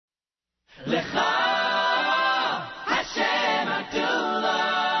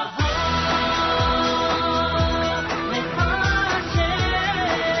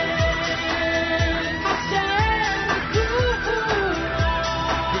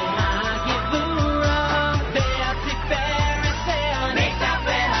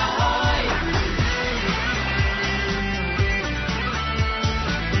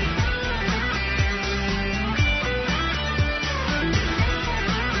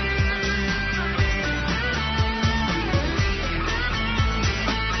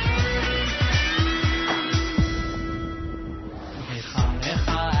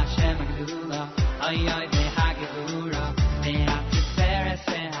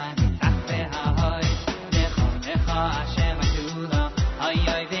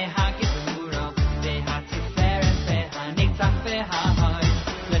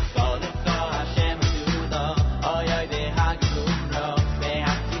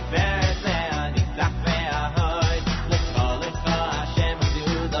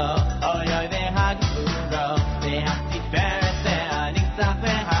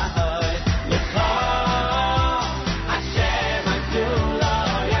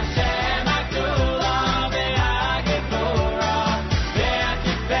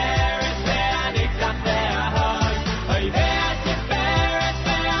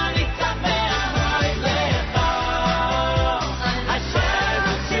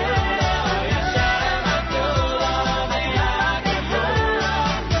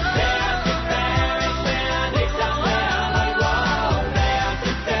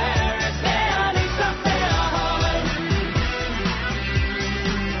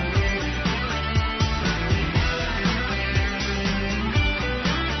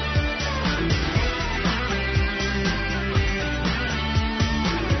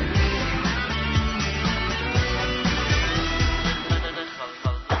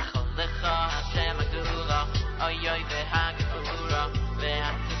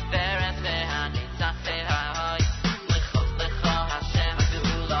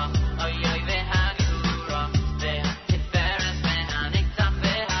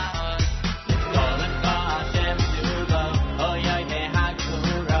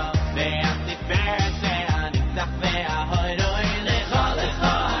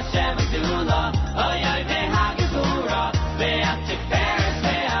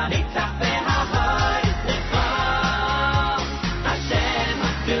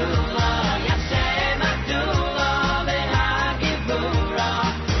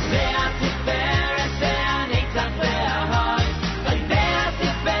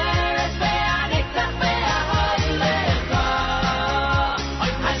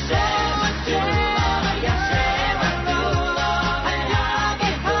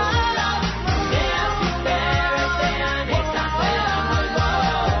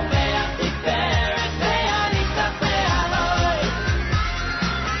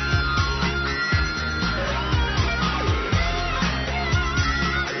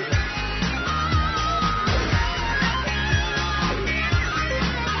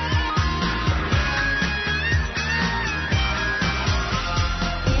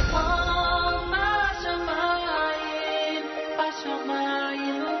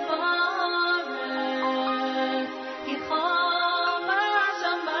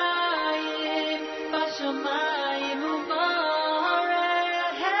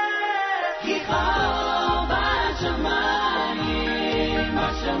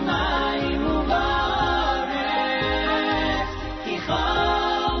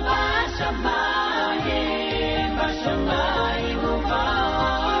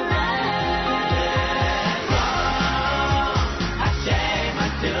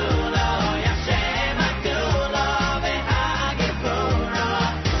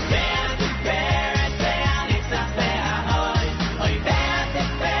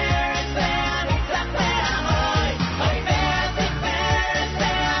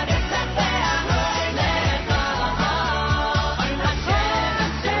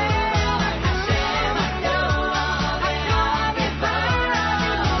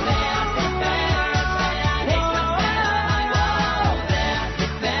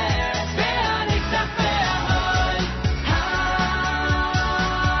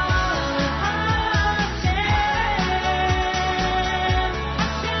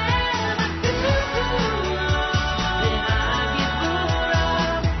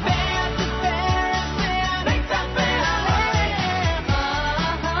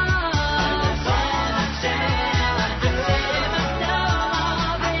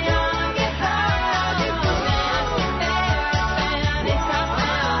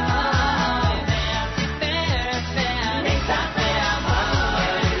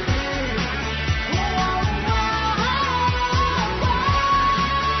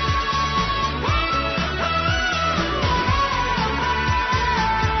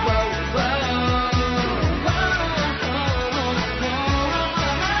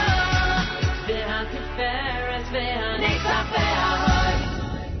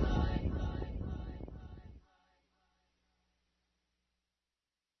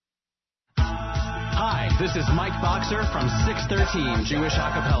This is Mike Boxer from 613 Jewish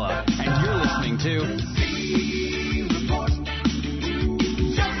Acapella, and you're listening to...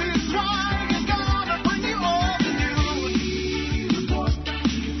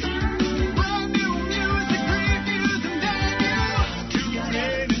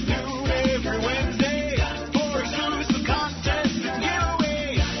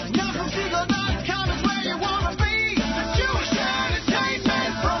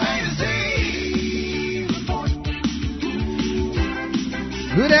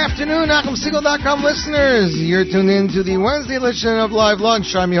 Good afternoon, NachumSegal.com listeners. You're tuned in to the Wednesday edition of Live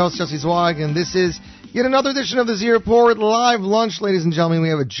Lunch. I'm your host, Jesse Zweig, and this is yet another edition of the Z Report Live Lunch. Ladies and gentlemen, we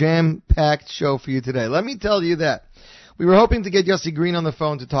have a jam-packed show for you today. Let me tell you that. We were hoping to get Yossi Green on the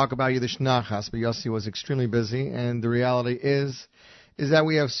phone to talk about Yiddish Nachas, but Yossi was extremely busy, and the reality is that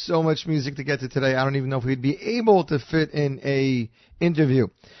we have so much music to get to today, I don't even know if we'd be able to fit in a interview.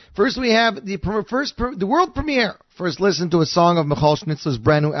 First, we have the world premiere. First, listen to a song of Michoel Schnitzler's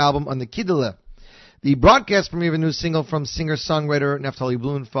brand new album on Nekidele. The broadcast premiere of a new single from singer-songwriter Naftali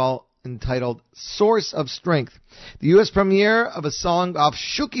Blumenthal entitled Source of Strength. The U.S. premiere of a song off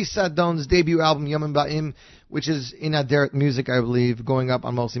Shuky Sadon's debut album Yamim Baim, which is in Adar Music, I believe, going up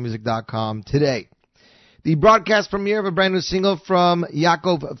on mostlymusic.com today. The broadcast premiere of a brand new single from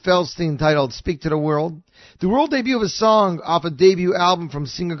Yaakov Feldstein titled Speak to the World. The world debut of a song off a debut album from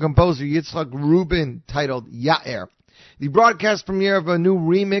singer-composer Yitzchok Rubin titled Yair. The broadcast premiere of a new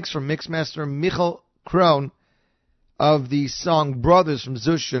remix from mixmaster Michel Krohn of the song Brothers from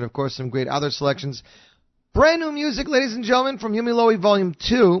Zusha, and of course some great other selections. Brand new music, ladies and gentlemen, from Yumi Lowy Volume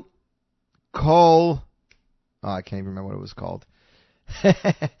 2, I can't even remember what it was called.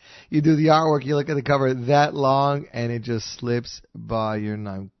 You do the artwork, you look at the cover that long, and it just slips by your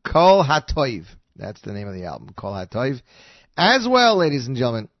name. Kol HaToiv. That's the name of the album, Kol HaToiv. As well, ladies and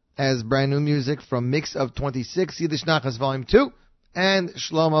gentlemen, as brand new music from Mix of 26, Yiddish Nachas Volume 2, and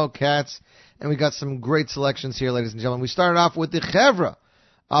Shlomo Katz. And we got some great selections here, ladies and gentlemen. We started off with the Chevra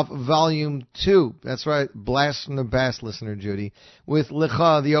of Volume 2. That's right, blast from the bass, listener Judy. With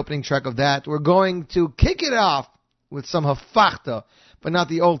Lecha, the opening track of that. We're going to kick it off with some Hafachta, but not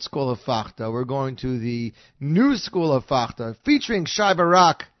the old school Hafachta. We're going to the new school Hafachta, featuring Shai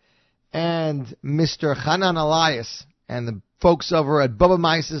Barak and Mr. Hanan Elias and the folks over at Bubba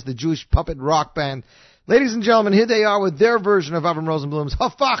Mises, the Jewish puppet rock band. Ladies and gentlemen, here they are with their version of Avram Rosenblum's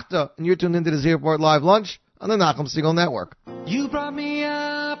Hafachta, and you're tuned into the Z Report Live Lunch on the Nachum Segal Network. You brought me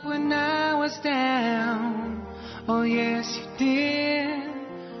up when I was down. Oh yes, you did.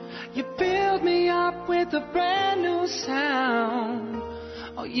 You built me up with a brand new sound.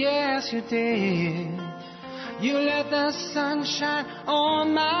 Oh yes, you did. You let the sun shine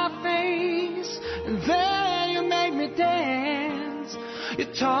on my face, and then you made me dance. You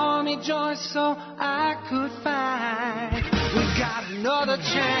taught me joy so I could fight. We got another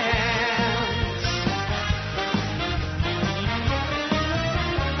chance.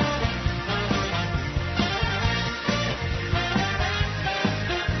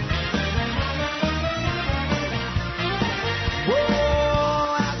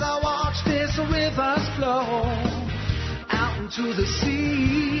 To the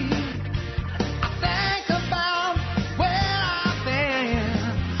sea, I think about where I've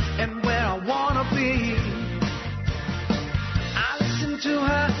been and where I wanna be. I listen to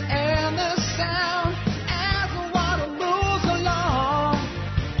her and the sound as the water moves along.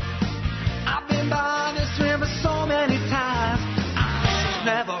 I've been by this river so many times, I've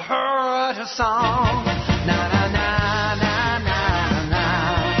never heard her song. Na na na na na na.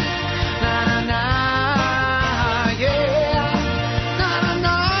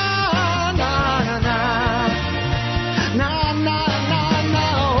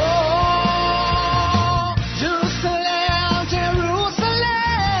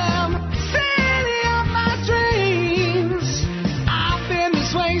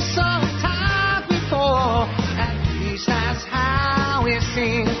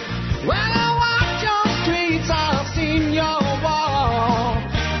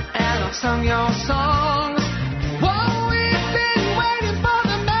 Sung your songs. Whoa, we've been waiting for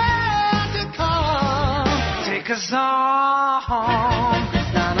the man to come. Take us home.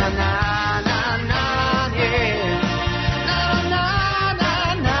 Na na na na na, yeah. Na na na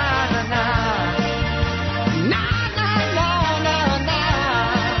na na na. Na na na na na.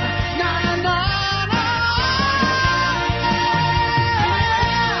 Na na na.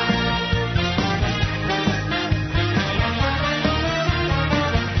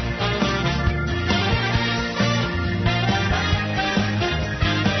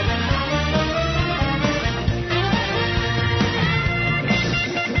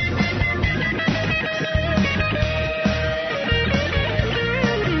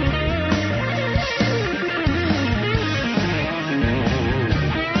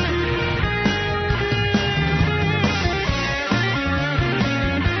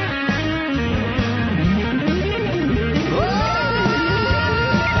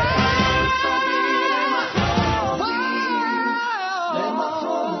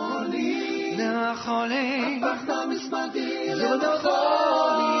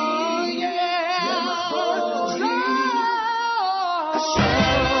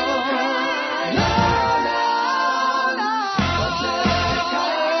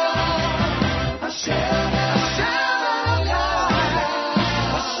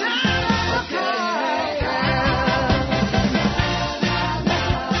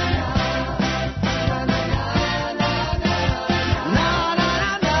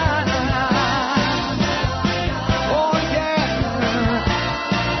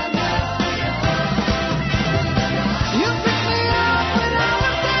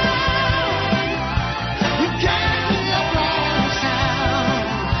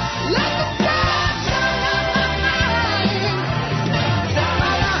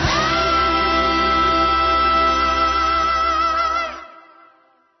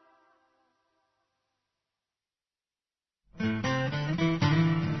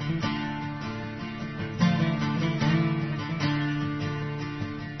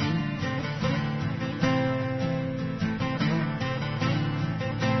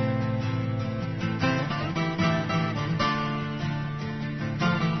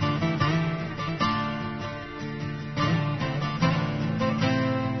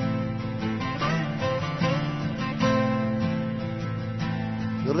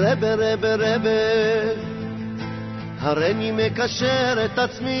 רבה רבה רבה הריני מקשר את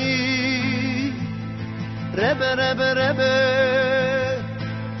עצמי רבה רבה רבה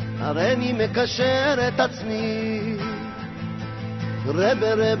הריני מקשר את עצמי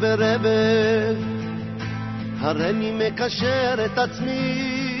רבה רבה רבה הריני מקשר את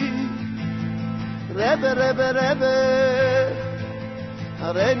עצמי רבה רבה רבה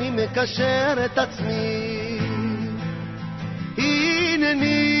הריני מקשר את עצמי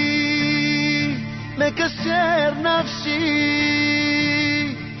הנני מקשר נפשי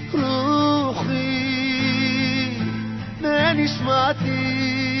רוחי ונשמעתי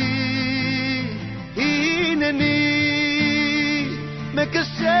הנני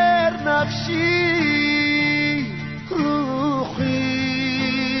מקשר נפשי רוחי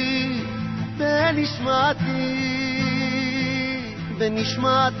ונשמעתי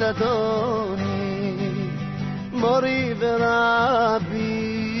ונשמעת אדוני מורי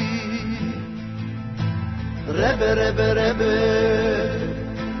ורבי רבה רבה רבה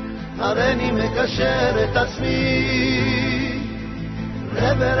הריני מקשר את עצמי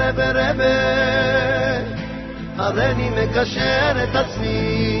רבה רבה רבה הריני מקשר את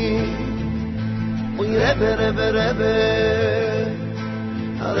עצמי אוי רבה רבה רבה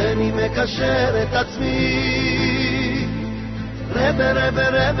הריני מקשר את עצמי רבה רבה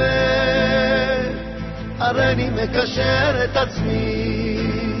רבה הריני מקשר את עצמי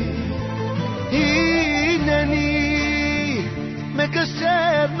הנני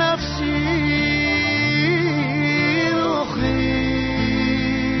מקשר נפשי רוחי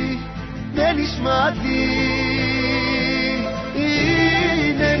ונשמעתי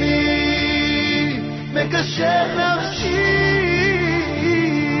הנני מקשר נפשי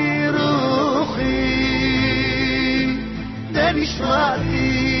רוחי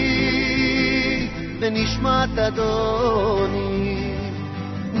ונשמעתי ונשמעת אדוני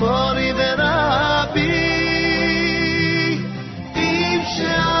מורי ורבי עם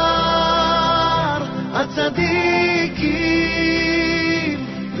שאר הצדיקים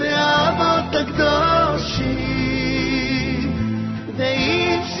והאבות הקדושים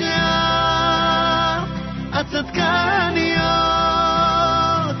ועם שאר הצדקניות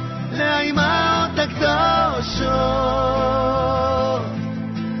לאימהות הקדושות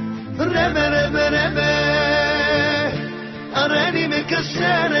רבה רבה רבה הריני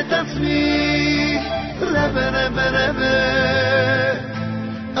מקשר את עצמי רבה רבה רבה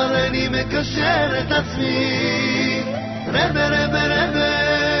הריני מקשר את עצמי רבה רבה רבה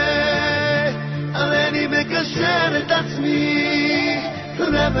הריני מקשר את עצמי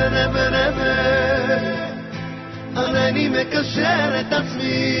רבה רבה רבה הריני מקשר את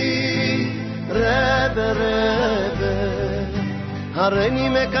עצמי רבה רבה הריני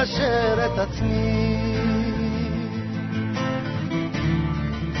מקשר את עצמי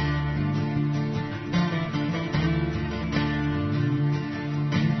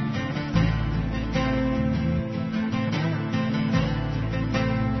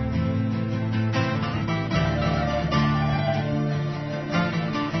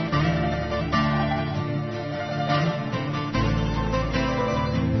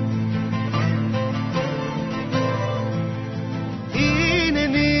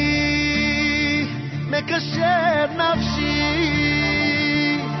מקשר נפשי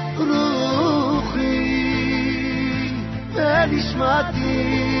רוחי ונשמעתי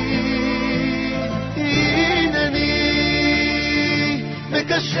הנני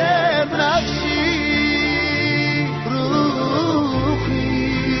מקשר נפשי רוחי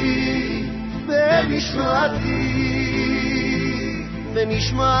ונשמעתי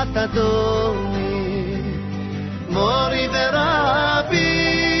ונשמעת אדוני מורי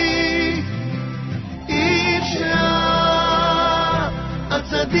ורבי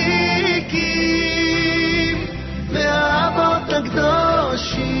הצדיקים והאבות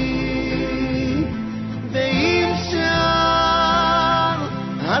הקדושים ועם שאר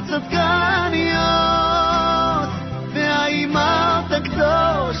הצדקניות והאימהות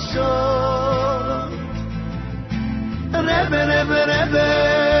הקדושות רבה רבה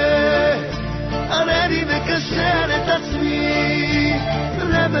רבה הריני מקשר את עצמי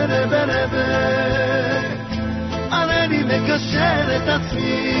רבה רבה רבה הריני מקשר את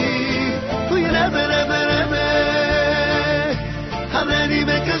עצמי אוי רבה רבה רבה הריני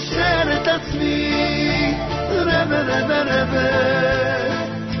מקשר את עצמי רבה רבה רבה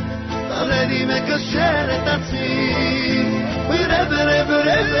הריני מקשר את עצמי אוי רבה רבה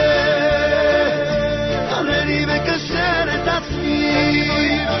רבה הריני מקשר את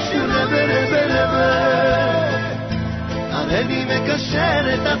עצמי רבה רבה רבה הריני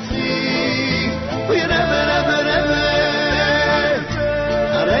מקשר את עצמי אוי רבה רבה רבה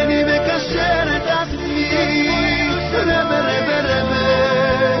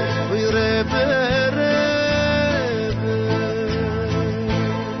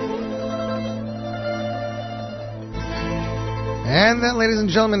ladies and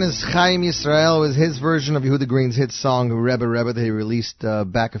gentlemen, is Chaim Yisrael with his version of Yehuda Green's hit song Rebbe Rebbe that he released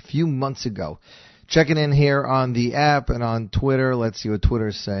back a few months ago. Checking in here on the app and on Twitter. Let's see what Twitter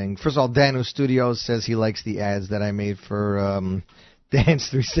is saying. First of all, Danu Studios says he likes the ads that I made for Dance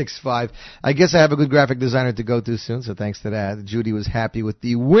 365. I guess I have a good graphic designer to go to soon, so thanks to that. Judy was happy with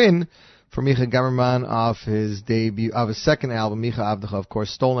the win for Micha Gamerman off his debut, of his second album, Micha Avdecha, of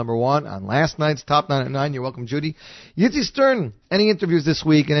course, stole number 1 on last night's Top 9 at 9. You're welcome, Judy. Yitzi Stern, any interviews this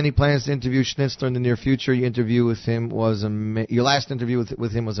week and any plans to interview Schnitzler in the near future? Your interview with him was your last interview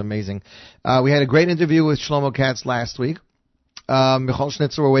with him was amazing. We had a great interview with Shlomo Katz last week. Michoel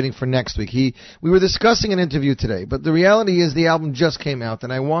Schnitzler, we're waiting for next week. We were discussing an interview today, but the reality is the album just came out,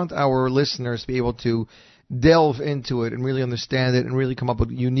 and I want our listeners to be able to delve into it and really understand it and really come up with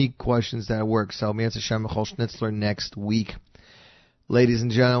unique questions that work. So, Mi'etz Hashem, Michoel Schnitzler next week. Ladies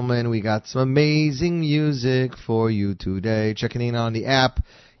and gentlemen, we got some amazing music for you today. Checking in on the app.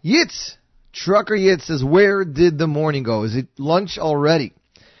 Yitz, Trucker Yitz says, where did the morning go? Is it lunch already?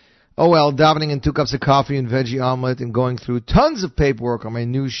 Oh well, davening and 2 cups of coffee and veggie omelet and going through tons of paperwork on my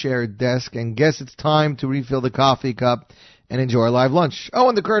new shared desk, and guess it's time to refill the coffee cup and enjoy our live lunch. Oh,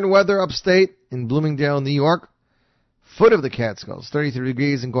 and the current weather upstate in Bloomingdale, New York, foot of the Catskills, 33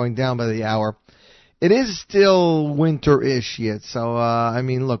 degrees and going down by the hour. It is still winter-ish yet, so,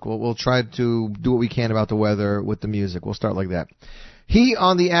 look, we'll try to do what we can about the weather with the music. We'll start like that. He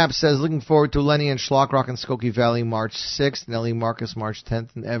on the app says, looking forward to Lenny and Schlockrock in Skokie Valley March 6th, Nellie Marcus March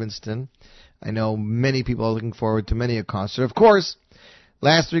 10th in Evanston. I know many people are looking forward to many a concert. Of course,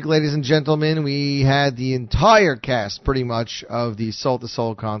 last week, ladies and gentlemen, we had the entire cast, pretty much, of the Soul to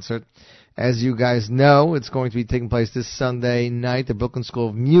Soul concert. As you guys know, it's going to be taking place this Sunday night at Brooklyn School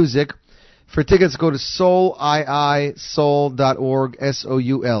of Music. For tickets, go to soul.org, soul.org.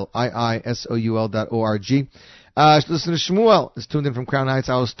 Listener Shmuel is tuned in from Crown Heights.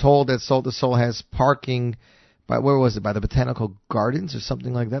 I was told that Soul to Soul has parking by, where was it, by the Botanical Gardens or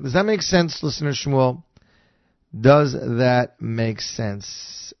something like that. Does that make sense, Listener Shmuel? Does that make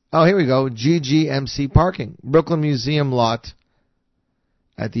sense? Oh, here we go. GGMC parking. Brooklyn Museum lot.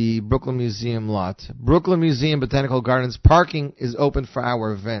 At the Brooklyn Museum lot. Brooklyn Museum Botanical Gardens parking is open for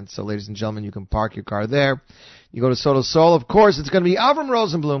our event. So, ladies and gentlemen, you can park your car there. You go to Soul to Soul. Of course, it's going to be Avram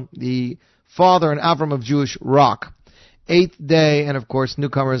Rosenblum, the father and Avram of Jewish rock. 8th day, and of course,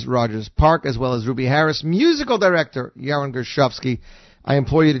 newcomers Rogers Park, as well as Ruby Harris, musical director Yaron Gershovsky. I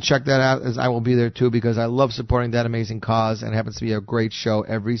implore you to check that out, as I will be there too, because I love supporting that amazing cause, and it happens to be a great show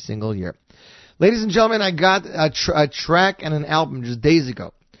every single year. Ladies and gentlemen, I got a track and an album just days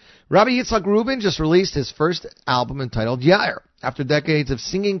ago. Rabbi Yitzchok Rubin just released his first album entitled Yair. After decades of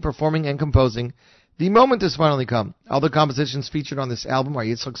singing, performing, and composing, the moment has finally come. All the compositions featured on this album are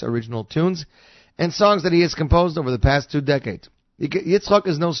Yitzchok's original tunes and songs that he has composed over the past 2 decades. Yitzchok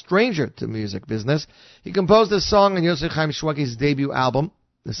is no stranger to music business. He composed this song on Yosef Chaim Shwekey's debut album.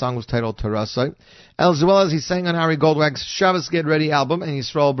 The song was titled Tarasai, as well as he sang on Ari Goldwag's Shabbos Get Ready album and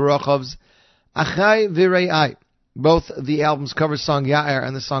Yisrael Barochov's Achai Virei. Both the album's cover song Yair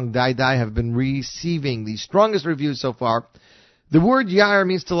and the song Dai Dai have been receiving the strongest reviews so far. The word Yair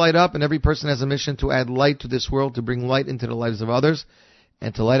means to light up, and every person has a mission to add light to this world, to bring light into the lives of others,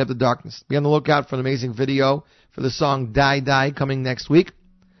 and to light up the darkness. Be on the lookout for an amazing video for the song Dai Dai coming next week.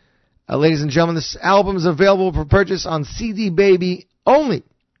 Ladies and gentlemen, this album is available for purchase on CD Baby only.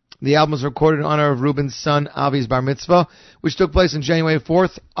 The album was recorded in honor of Rubin's son Avi's bar mitzvah, which took place on January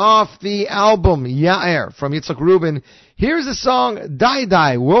 4th. Off the album Yair from Yitzchok Rubin, here's the song Dai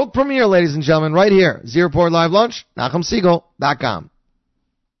Dai, world premiere, ladies and gentlemen, right here. Z Report Live Lunch, NachumSiegel.com.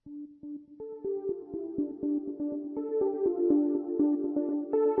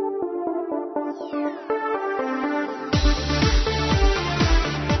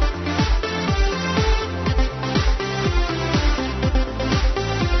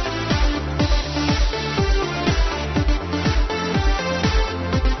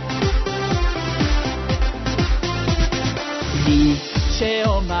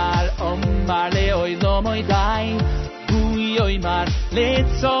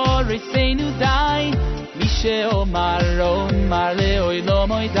 Letzor Seinu Dai, Michel Mar Leoi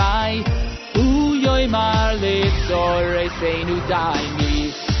Lomoy Dai, Uyoy Mar Letzor Seinu Dai,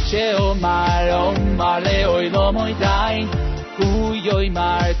 Michel Mar Leoi Lomoy Dai, Uyoy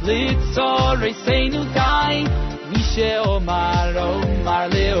Mar Letzor Seinu Dai, Michel Mar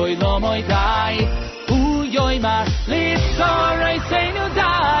Leoi Lomoy Dai, Uyoy Mar Letzor Seinu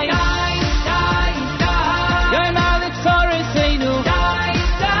Dai, Yoy Mar Letzor Seinu Dai.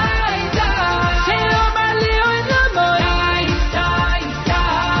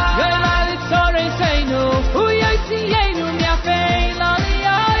 Uyoy Sienu Miafei Lo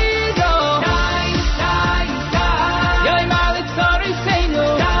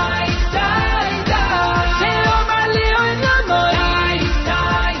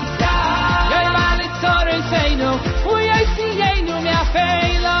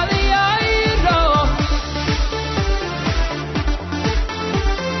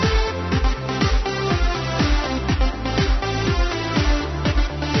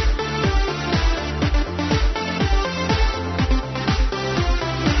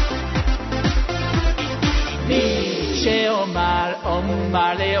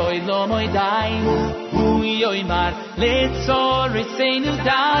Omar leoi lo moi dai Uyoy mar letzori seinu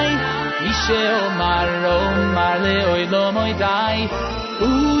dai Mishe Omar leoi lo moi dai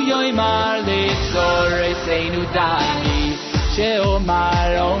Uyoy mar letzori seinu dai Mishe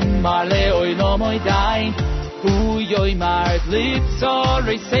Omar leoi lo moi dai Uyoy mar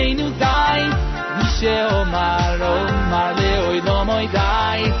letzori seinu dai Mishe Omar leoi lo moi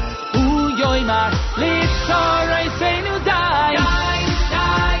dai Uyoy mar letzori seinu dai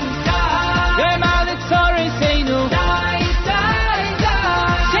Yoy mar letzori seinu dai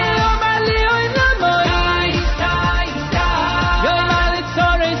She Omar leoi lo moi Yoy mar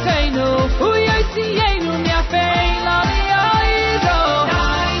letzori seinu Uyoy sienu mi afei lo leoiro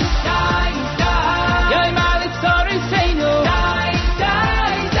Yoy mar letzori seinu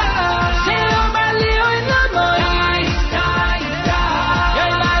She Omar leoi lo moi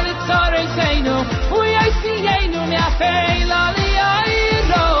Yoy mar letzori seinu Uyoy sienu mi afei lo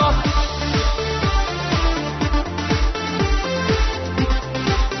leoiro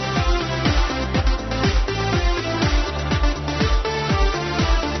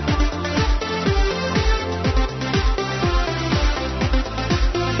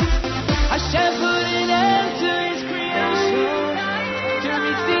Hashem put an end to his creation to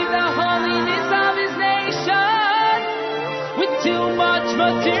receive the holiness of his nation. With too much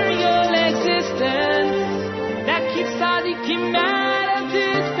material existence that keeps tzaddikim mad at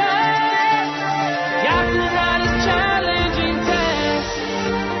his past. Yaakov had his challenging test.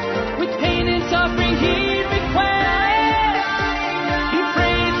 With pain and suffering he requests. He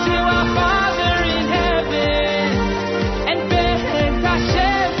prayed to our Father in heaven and begged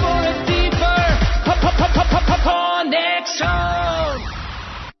Hashem for a deeper connection.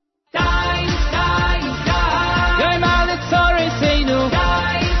 Die, die, die. Yoy mar letzori seinu.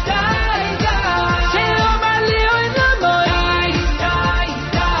 Die, die, die. She Omar leoi lo moi. Die,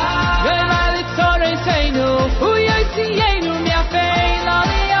 die. Yoy mar letzori seinu. Uyoy sienu mi afei lo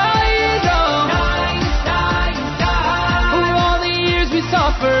leoiro. Die, die, die. For all the years we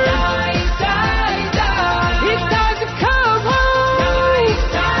suffered. Die, die, die. It's time to come home.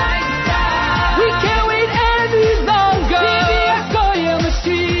 Die, die, die. We can't wait any longer. Bibi Akoya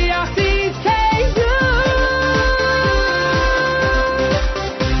Mashiach Tzidkeinu.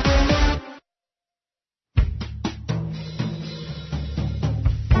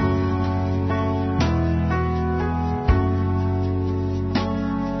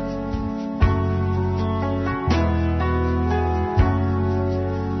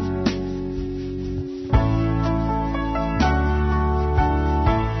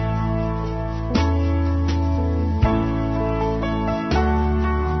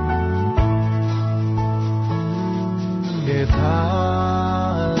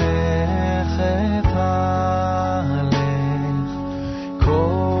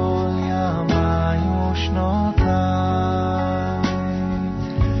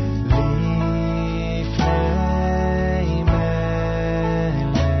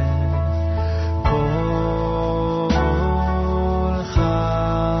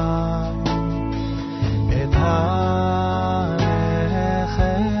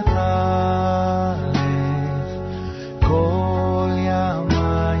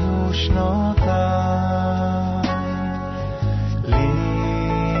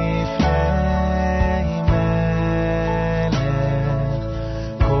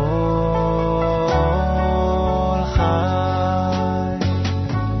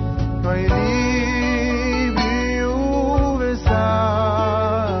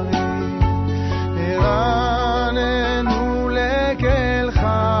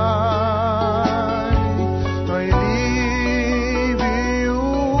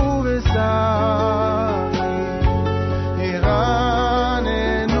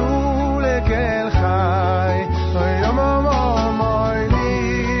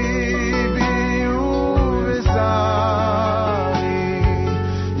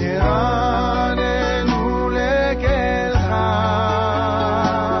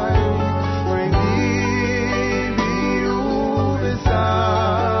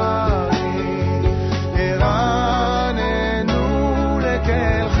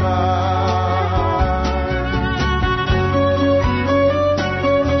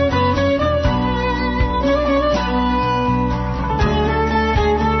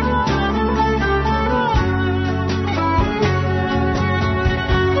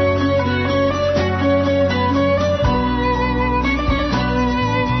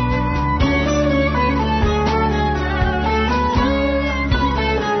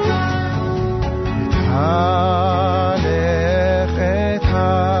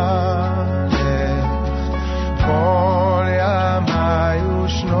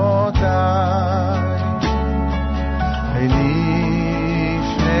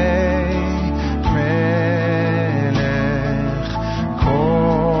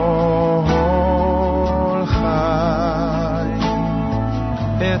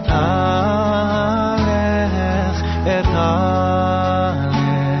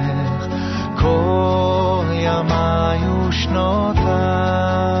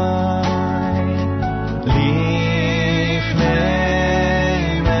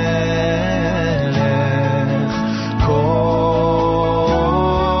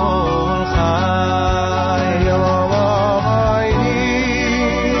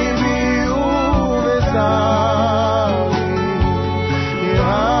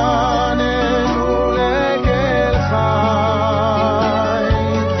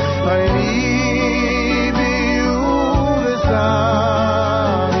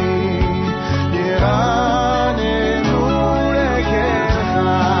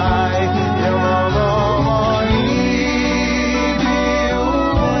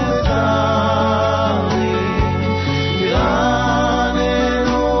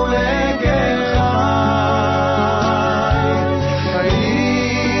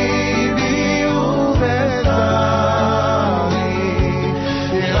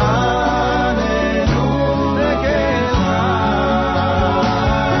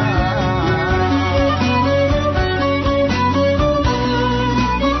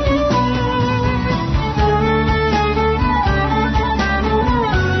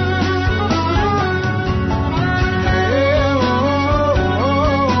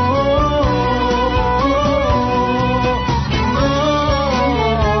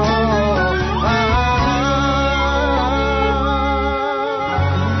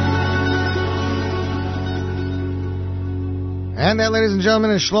 ladies and gentlemen,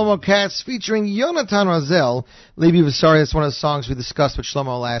 is Shlomo Katz featuring Yonatan Razel. Levi Vasari, that's one of the songs we discussed with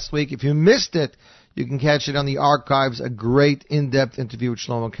Shlomo last week. If you missed it, you can catch it on the archives. A great in-depth interview with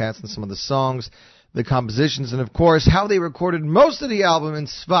Shlomo Katz and some of the songs, the compositions, and of course, how they recorded most of the album in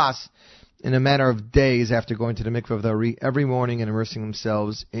Svas in a matter of days after going to the mikveh of the Ari every morning and immersing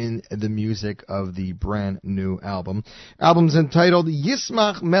themselves in the music of the brand new album. Album's entitled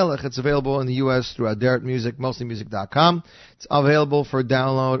Yismach Melech. It's available in the U.S. through Adar Music, mostlymusic.com. It's available for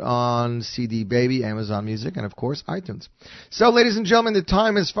download on CD Baby, Amazon Music, and of course, iTunes. So, ladies and gentlemen, the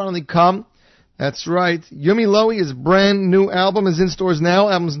time has finally come. That's right. Yumi Lowy, his brand new album, is in stores now.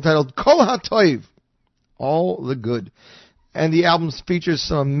 The album's entitled Kol HaToiv, All the Good. And the album features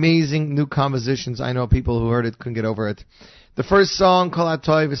some amazing new compositions. I know people who heard it couldn't get over it. The first song, Kol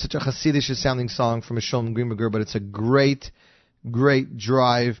HaToiv, is such a Hasidish sounding song from Michel Greenberger, but it's a great, great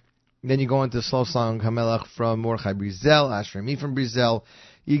drive. Then you go into the slow song, Hamelach from Mordechai Brizel, Asher Mi from Brizel,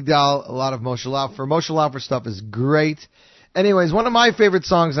 Yigdal, a lot of Moshe Laufer. Moshe Laufer stuff is great. Anyways, one of my favorite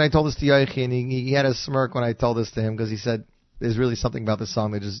songs, and I told this to Yoichi, and he had a smirk when I told this to him, because he said there's really something about this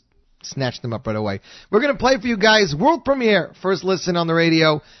song that just snatched him up right away. We're going to play for you guys, world premiere, first listen on the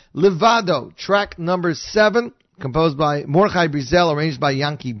radio, Levado, track number 7, composed by Mordechai Brizel, arranged by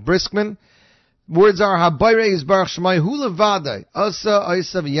Yankee Briskman. Words are, Habayre Yisbarach Shemai Hu Levadai, Asa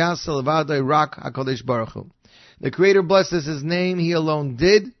Oisa V'yasa Levadai Rak HaKadosh Baruch Hu. The Creator blesses His name, He alone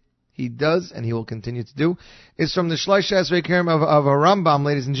did, He does, and He will continue to do. It's from the Shlosh Esrei Kerem of a Rambam,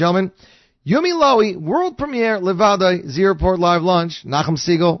 ladies and gentlemen. Yumi Lowy, world premiere, Levadai, Z Report Live Lunch,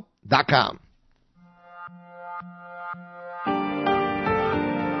 NachumSiegel.com.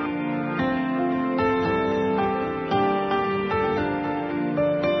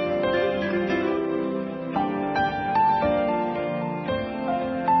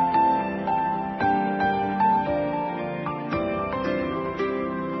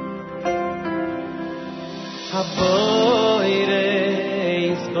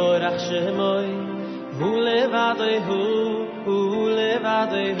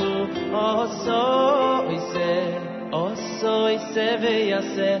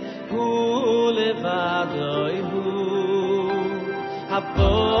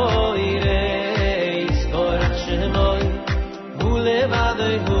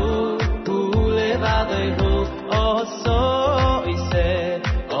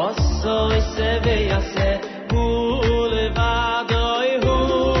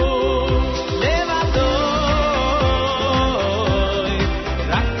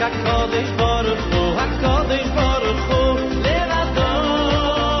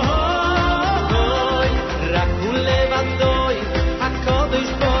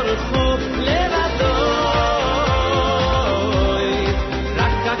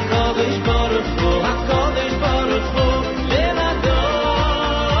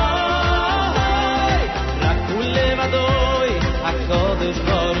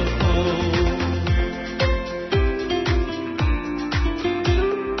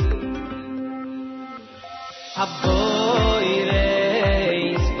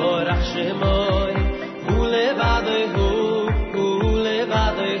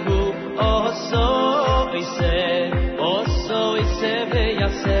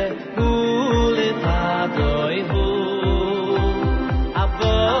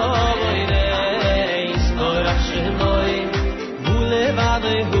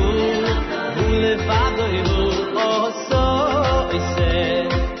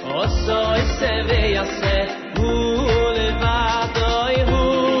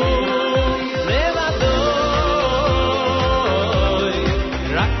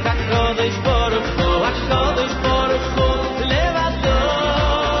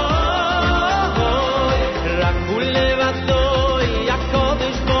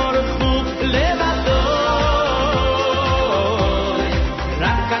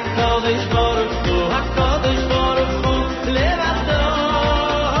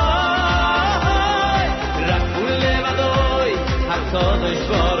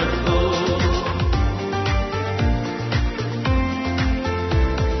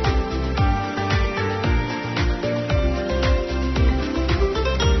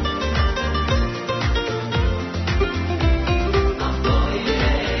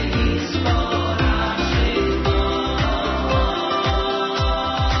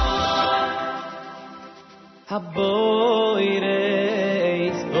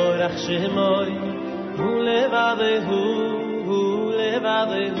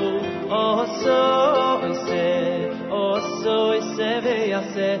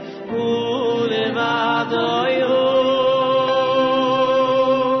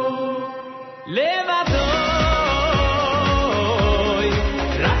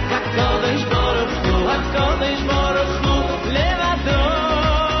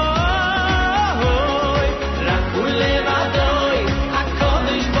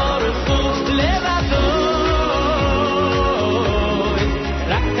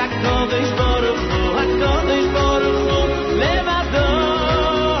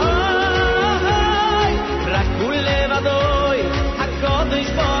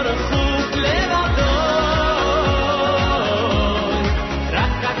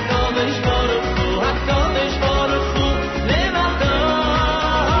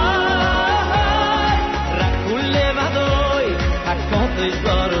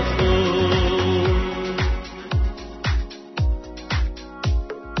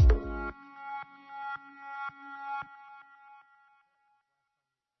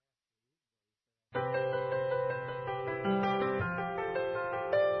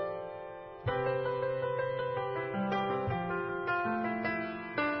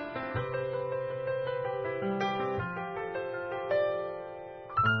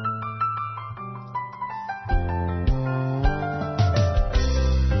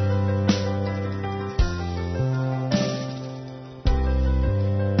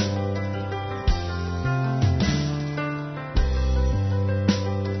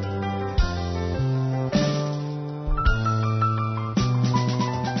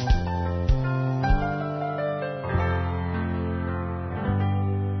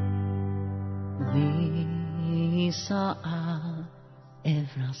 Sa'al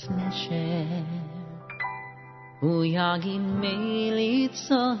Evras Nesher Uyagin Meilit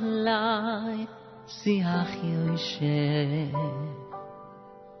Solai Siach Yosher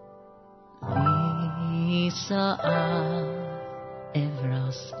Sa'al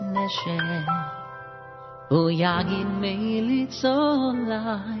Evras Nesher Uyagin Meilit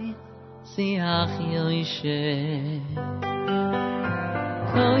Solai Siach Yosher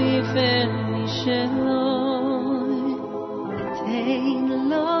Koifer Misheloi Tein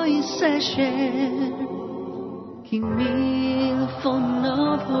Loi Sesher King Mil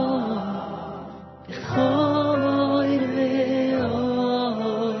Fonovo Bechoi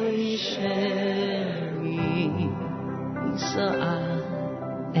Veoi Sheri Sa'al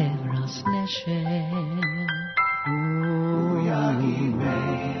Evras Nesher Uyagi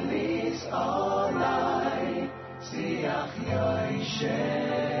Meilis Olai Siach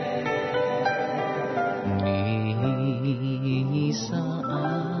Yoisher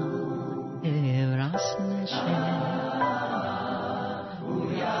Sa'al Evras Nesher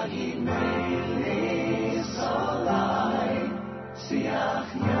Uyagi Meilis Olai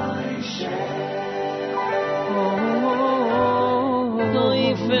Siach Yoisher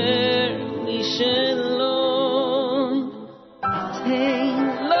Koifer Misheloi Tein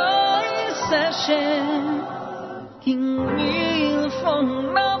Loi Sesher King Mil von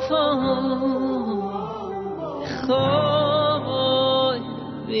Navo Choi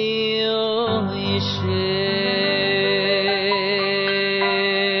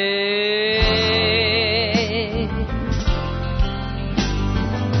V'Yoisher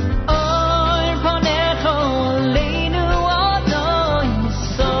Or Ponecho Leinu Adar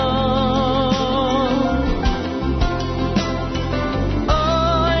Son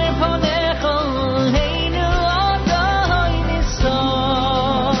Or Ponecho Leinu Adar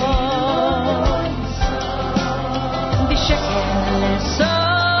Son B'Shekel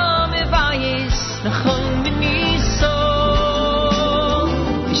Som Evayis Nachon B'Niso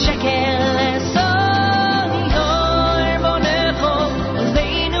B'Shekel Som Yor Ponecho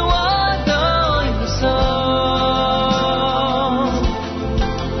Leinu Adar Son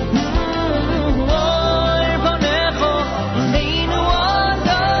Or Ponecho Leinu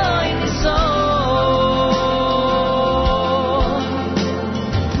Adar Son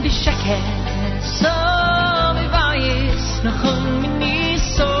B'Shekel Som Evayis Nachon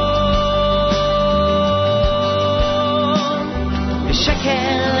B'Niso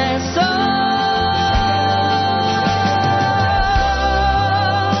B'Shekel Som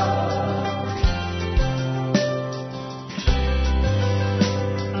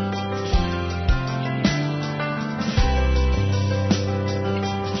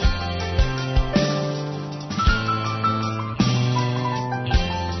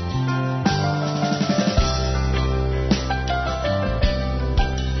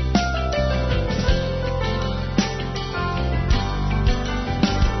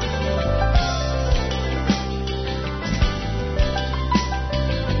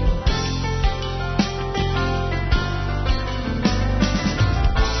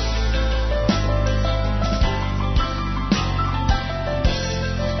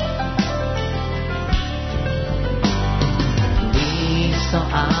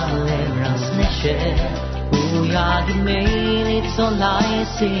Sa'al Evras Nesher Uyagi Meilit Solai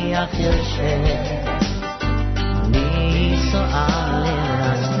Siach Yosher Sa'al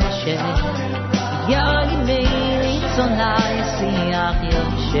Evras Nesher Uyagi Meilit Solai Siach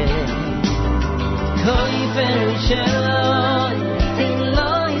Yosher Koifer Misheloi Tein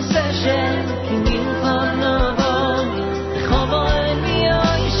Loi Sesher King Mil Fonovo Bechoi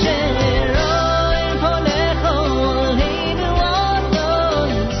V'Yoisher Or Ponecho Leinu Adar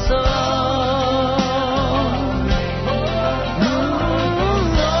Son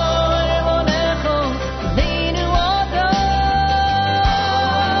Or Ponecho Leinu Adar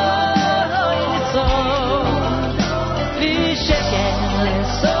Son B'Shekel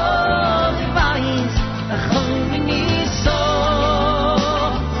Som Evayis Nachon B'Niso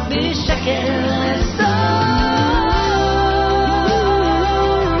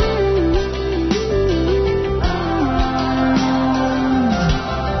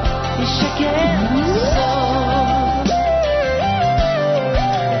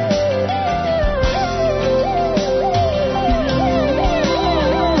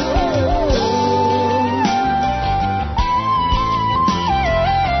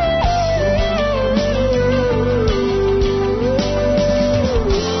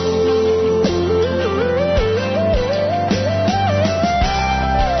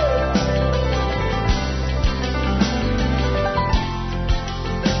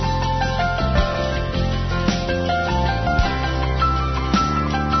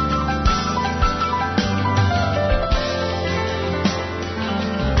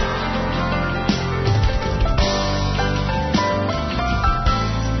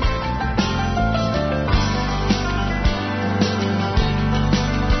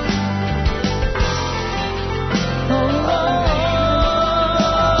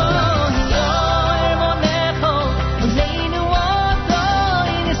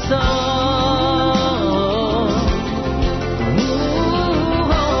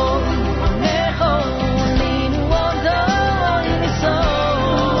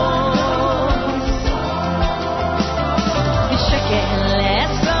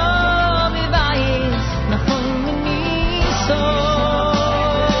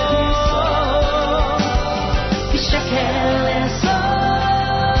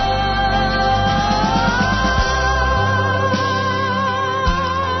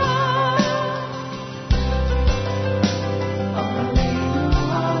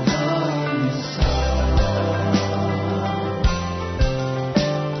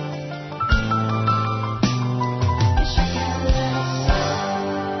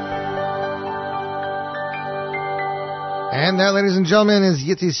And that, ladies and gentlemen, is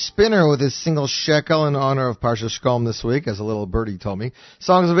Yitty Spinner with his single Shekel in honor of Parsha Shkolm this week, as a little birdie told me.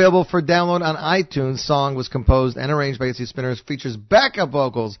 Song is available for download on iTunes. Song was composed and arranged by Yitty Spinner. Features backup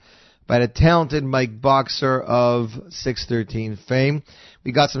vocals by the talented Mike Boxer of 613 fame.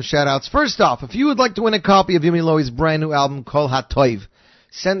 We got some shout-outs. First off, if you would like to win a copy of Yumi Lowy's brand new album, Kol HaToiv,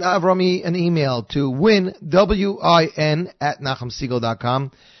 send Avrami an email to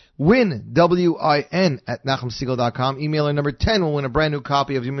win@nachumsegal.com. Win, WIN@NachumSegal.com. Emailer number 10 will win a brand new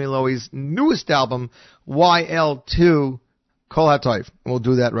copy of Yumi Lowy's newest album, YL2, Kol HaToiv. We'll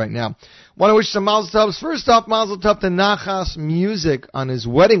do that right now. Want to wish some mazel tovs. First off, mazel tov to Nachas Music on his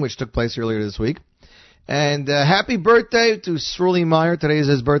wedding, which took place earlier this week. And happy birthday to Sruly Meyer. Today is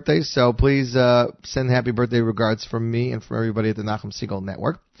his birthday, so please send happy birthday regards from me and from everybody at the Nachum Segal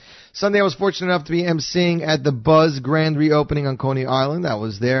Network. Sunday, I was fortunate enough to be emceeing at the Buzz Grand Reopening on Coney Island. I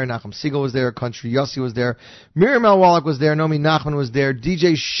was there. Nachum Segal was there. Country Yossi was there. Miriam L. Wallach was there. Nomi Nachman was there.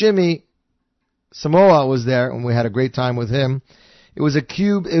 DJ Shimmy Samoa was there, and we had a great time with him. It was a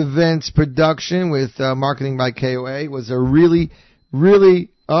Cube Events production with marketing by KOA. It was a really,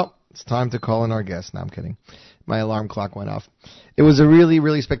 really... Oh, it's time to call in our guest. No, I'm kidding. My alarm clock went off. It was a really,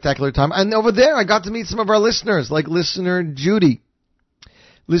 really spectacular time. And over there, I got to meet some of our listeners, like listener Judy.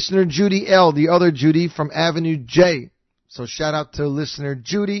 Listener Judy L., the other Judy from Avenue J. So shout out to listener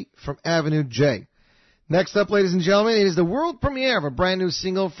Judy from Avenue J. Next up, ladies and gentlemen, it is the world premiere of a brand new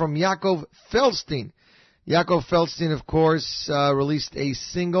single from Yaakov Feldstein. Yaakov Feldstein, of course, released a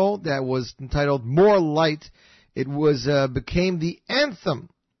single that was entitled More Light. It was became the anthem,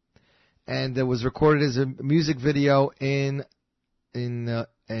 and it was recorded as a music video in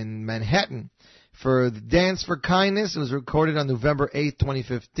Manhattan. For the Dance for Kindness, it was recorded on November 8th,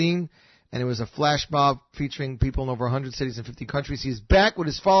 2015, and it was a flash mob featuring people in over 100 cities and 50 countries. He's back with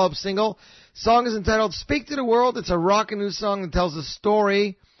his follow-up single. Song is entitled Speak to the World. It's a rockin' new song that tells the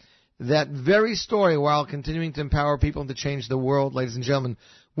story, that very story, while continuing to empower people to change the world. Ladies and gentlemen,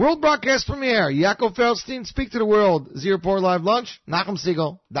 world broadcast premiere, Yaakov Feldstein, Speak to the World, Z Report Live Lunch,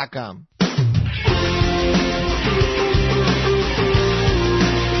 NachumSegal.com.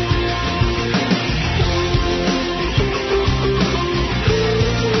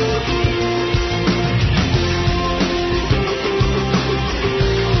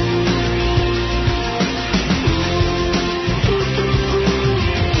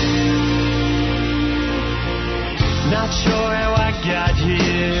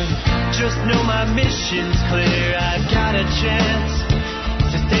 Just know my mission's clear. I've got a chance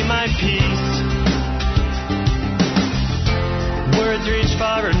to stay my peace. Words reach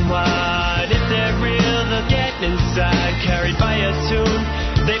far and wide. If they're real, they'll get inside. Carried by a tune,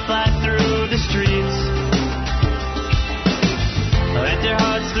 they fly through the streets. Let their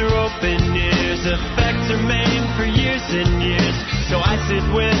hearts through open ears. Effects remain for years and years. So I sit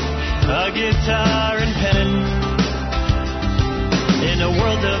with a guitar and pen. In a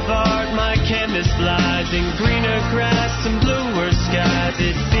world of art, my canvas lies in greener grass and bluer skies.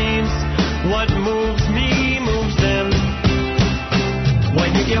 It seems what moves me moves them.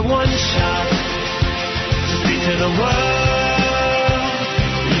 When you get one shot to speak to the world,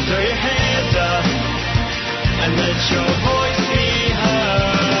 you throw your hands up and let your voice be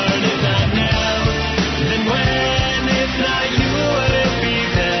heard. If not now, then when? If not you, would it be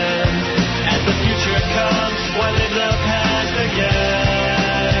then? As the future comes, what lives the past again?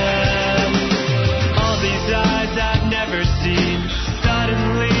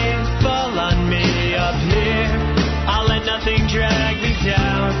 Drag me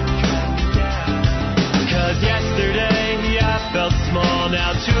down. 'Cause yesterday I felt small.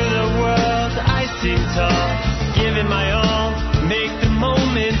 Now to the world I sing tall. Giving my all, make the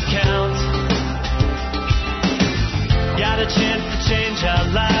moments count. Got a chance to change our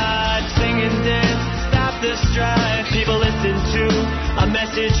lives. Sing and dance, stop the strife. People listen to a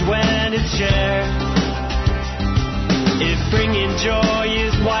message when it's shared. If bringing joy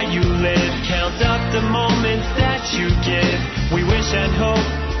is why you live, count up the moments that you give. We wish and hope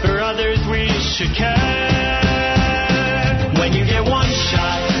for others we should care. When you get one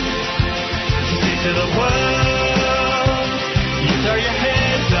shot to speak to the world, you throw your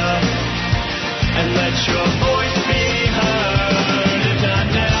hands up and let your voice be heard. If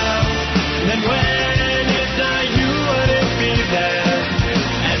not now, then when? If not you, would it be there?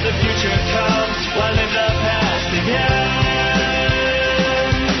 As the future comes, while live the past again.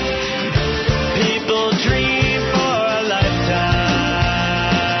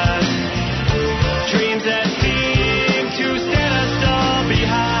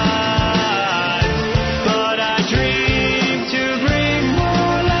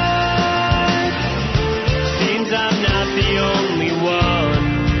 Seems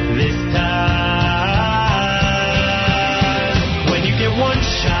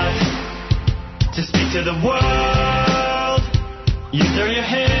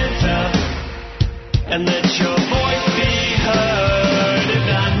hands up and let your voice be heard. If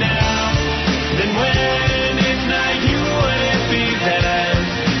not now, then when? If not you, would it be then?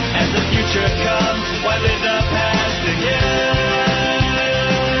 As the future comes, why live the past again?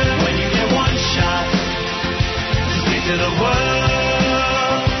 When you get one shot to speak to the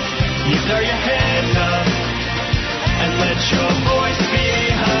world, you throw your hands up and let your voice be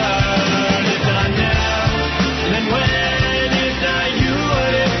heard. If not now, then when? If not you,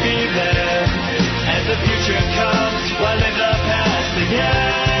 would it be then? As the future comes, why live the past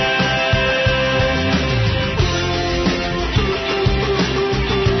again?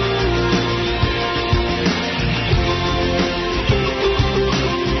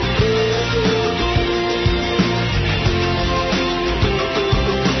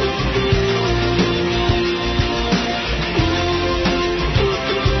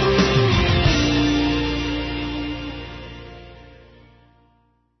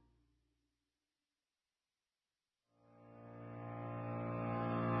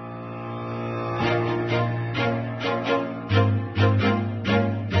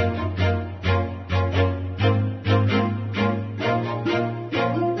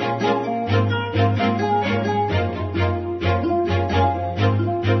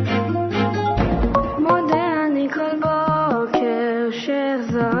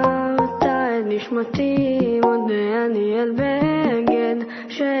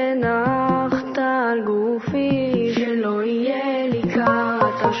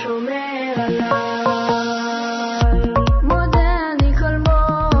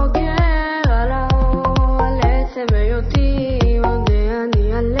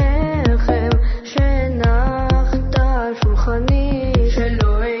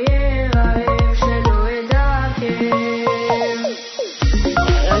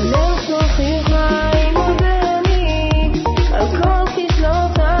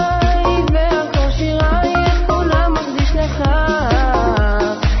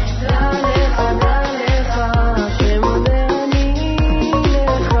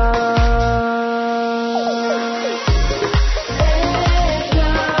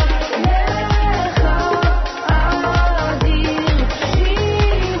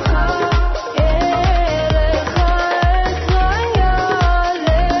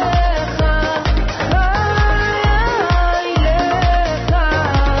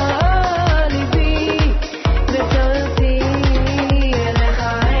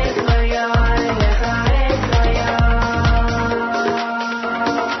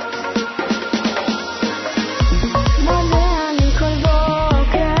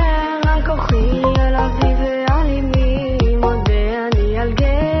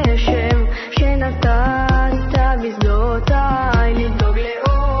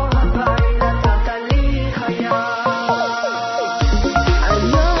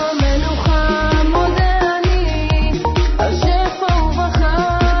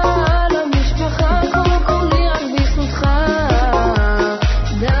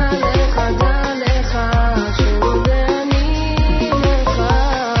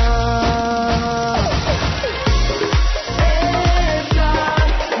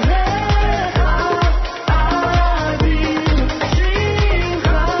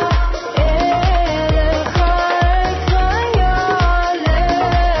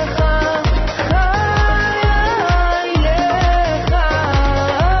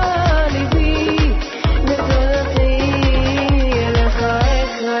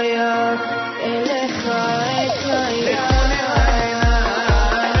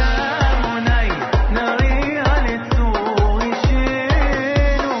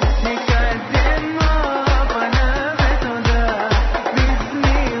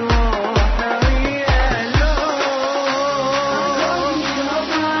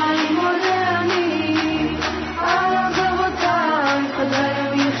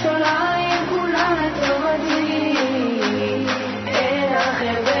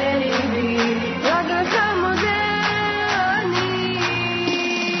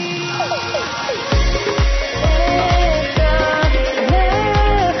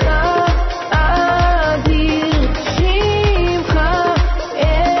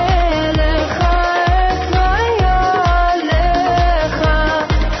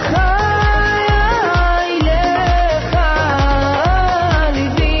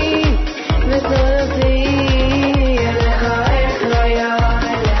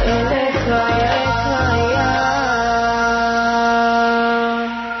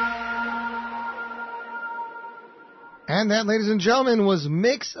 And that, ladies and gentlemen, was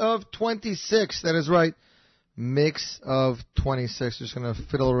Mix of 26. That is right. Mix of 26. Just going to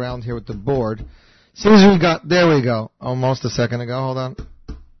fiddle around here with the board. As soon as we got, there we go. Almost a second ago. Hold on.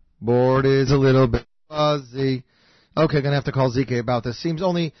 Board is a little bit fuzzy. Okay, gonna have to call ZK about this. Seems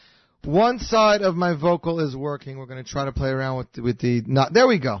only one side of my vocal is working. We're gonna try to play around with the there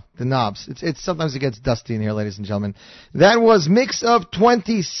we go, the knobs. It's sometimes it gets dusty in here, ladies and gentlemen. That was Mix of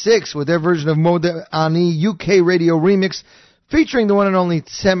 26 with their version of Mode Ani UK Radio Remix, featuring the one and only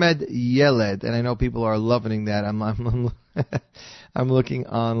Tzemed Yeled. And I know people are loving that. I'm looking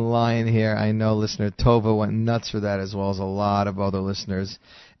online here. I know listener Tova went nuts for that, as well as a lot of other listeners.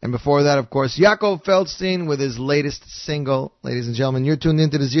 And before that, of course, Yaakov Feldstein with his latest single. Ladies and gentlemen, you're tuned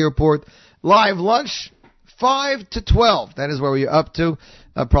into the Z Report live lunch, 5 to 12. That is where we're up to.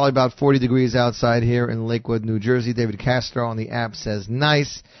 Probably about 40 degrees outside here in Lakewood, New Jersey. David Castro on the app says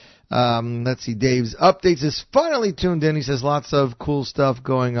nice. Let's see, Dave's updates is finally tuned in. He says lots of cool stuff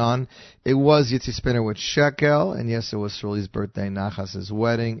going on. It was Yitzi Spinner with Shekel, and yes, it was Shirley's birthday, Nachas's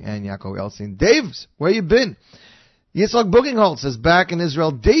wedding, and Yaakov Feldstein. Dave's, where you been? Yitzchok Rubin says back in Israel,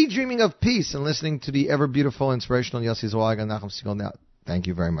 daydreaming of peace and listening to the ever beautiful, inspirational Yossi Zweig and Nachum Segal. Now, thank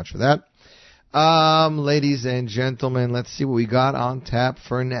you very much for that. Ladies and gentlemen, let's see what we got on tap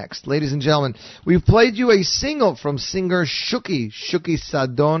for next. Ladies and gentlemen, we've played you a single from singer Shuky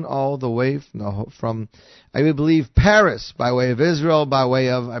Sadon, all the way from, I believe, Paris, by way of Israel, by way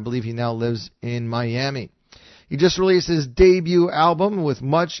of, I believe he now lives in Miami. He just released his debut album with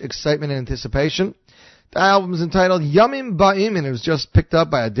much excitement and anticipation. The album is entitled Yamim Baim, and it was just picked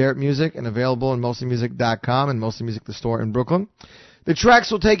up by Adar Music and available on mostlymusic.com and Mostly Music, the store in Brooklyn. The tracks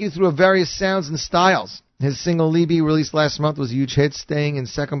will take you through various sounds and styles. His single Libi, released last month, was a huge hit, staying in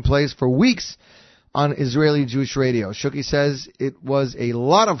second place for weeks on Israeli Jewish radio. Shuky says it was a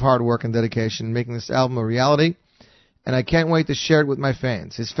lot of hard work and dedication in making this album a reality, and I can't wait to share it with my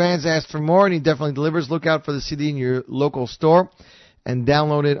fans. His fans asked for more, and he definitely delivers. Look out for the CD in your local store and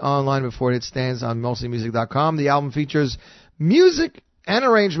download it online before it stands on mostlymusic.com. The album features music and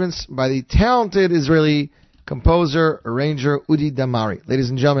arrangements by the talented Israeli composer, arranger Udi Damari. Ladies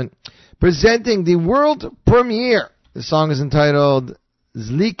and gentlemen, presenting the world premiere. The song is entitled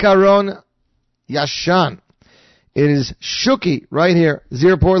Zlikaron Yashan. It is Shuky right here, Z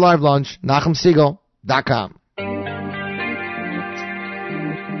Report Live Lunch, NachumSegal.com.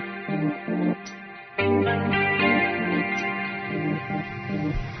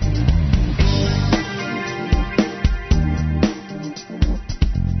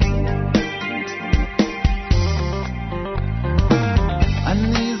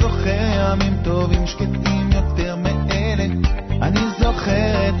 טובים שקטים יותר מאלה אני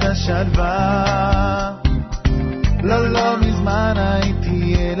זוכר את השלווה לא מזמן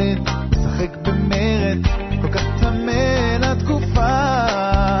הייתי ילד משחק במרד כל כך תמן התקופה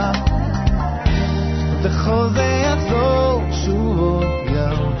וכל זה יחזור שוב עוד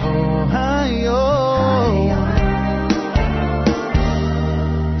יבוא היום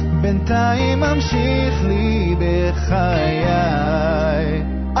בינתיים ממשיך לי בחיי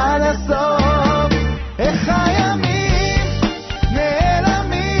עד הסוף איך הימים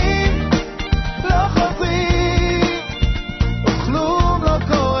נעלמים לא חוזרים וכלום לא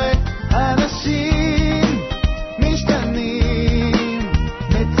קורה אנשים משתנים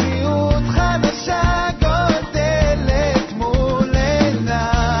מציאות חדשה גודלת מול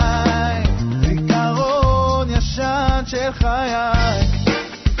עיניי זיכרון ישן של חיי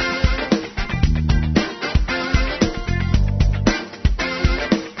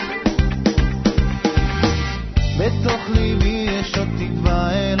בתוך ליבי יש עוד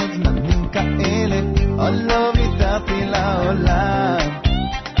תקווה אין עוד זמנים כאלה עוד לא ויתרתי לעולם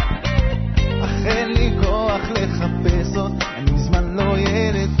אך אין לי כוח לחפש עוד אני מזמן לא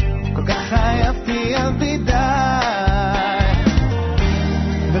ילד כל כך חייבתי על בידי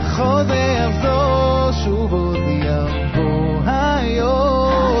וכל זה יחזור שוב עוד יבוא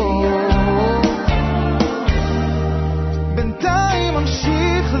היום בינתיים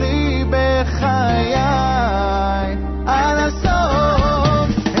ממשיך לי בחיי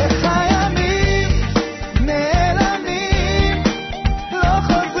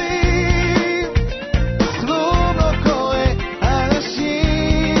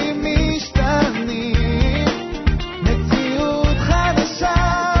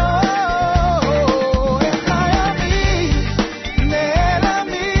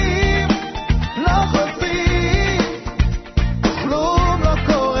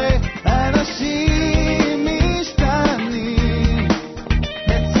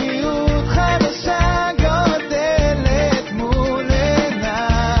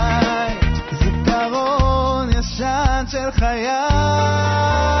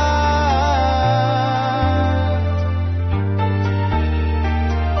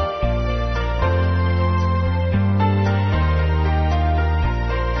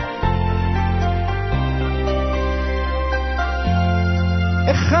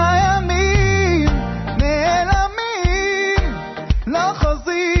איך הימים נעלמים, לא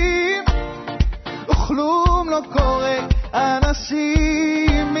חוזרים, וכלום לא קורה,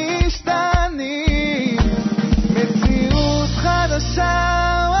 אנשים משתנים, מציאות חדשה.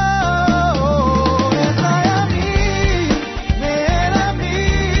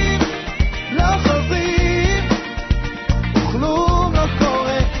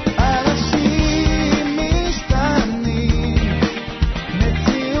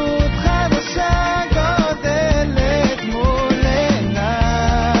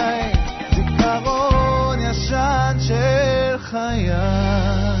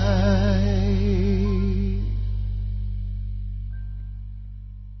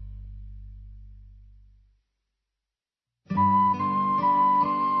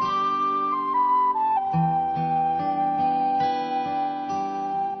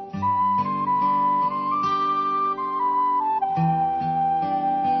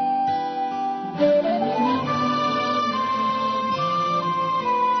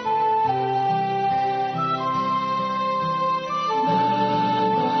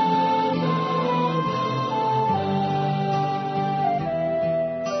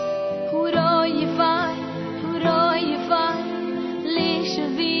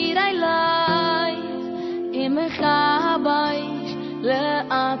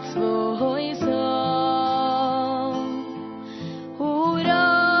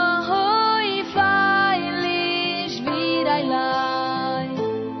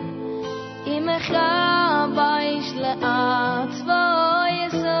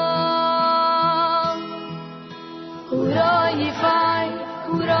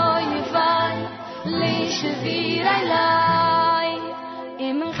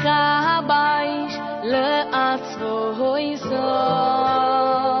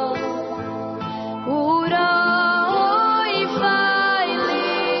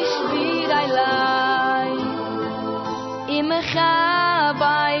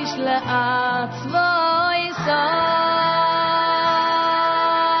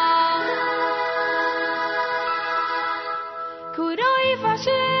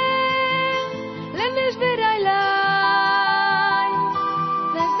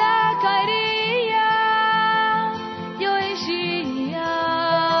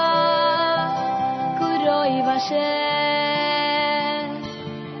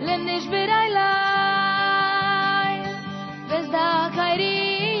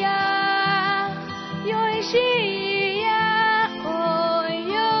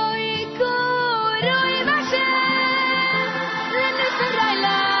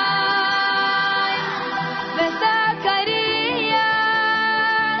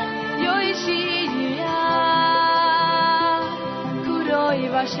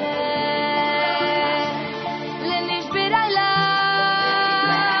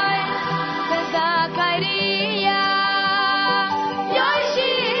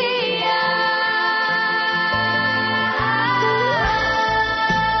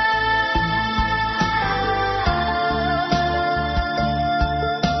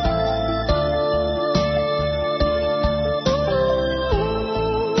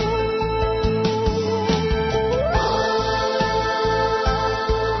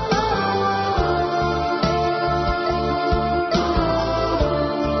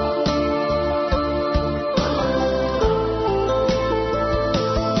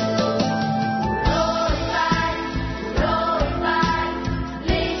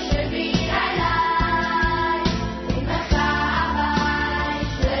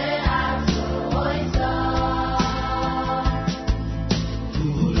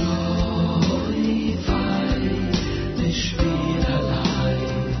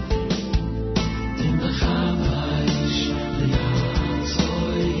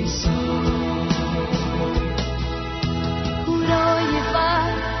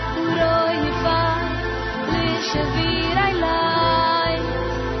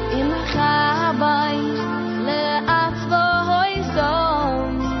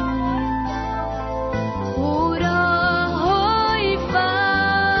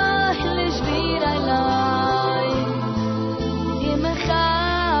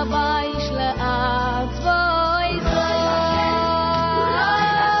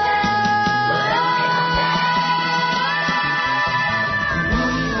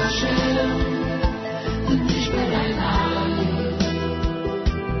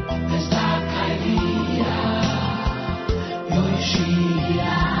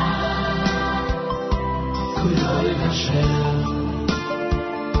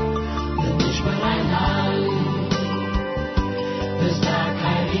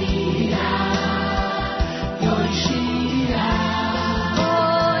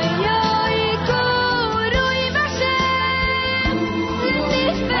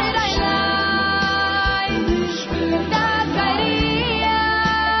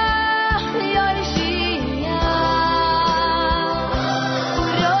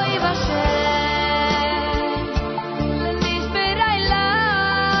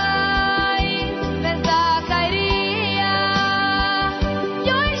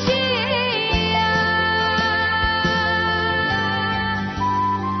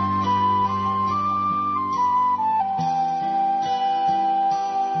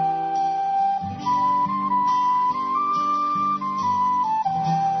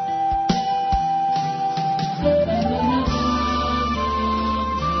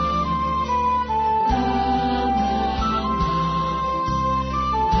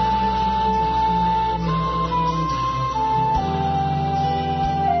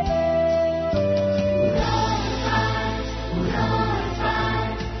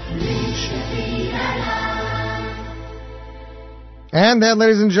 And that,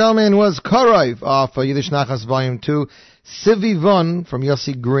 ladies and gentlemen, was Korov off Yiddish Nachas Volume 2, Sivivon from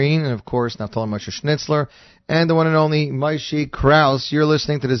Yossi Green, and of course, Naftali Michoel Schnitzler, and the one and only Maishi Kraus. You're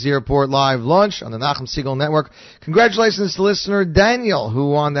listening to the Z Report Live Lunch on the Nachum Segal Network. Congratulations to listener Daniel, who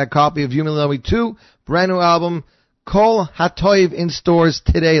won that copy of Yumi Lowy 2, brand new album, Kol HaToiv, in stores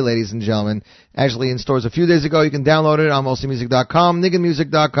today, ladies and gentlemen. Actually, in stores a few days ago. You can download it on mostlymusic.com,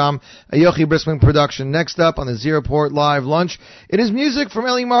 nigginmusic.com, a Yochi Briskman production. Next up on the Z Report Live Lunch, it is music from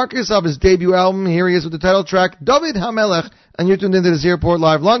Eli Marcus of his debut album. Here he is with the title track, David HaMelech, and you're tuned into the Z Report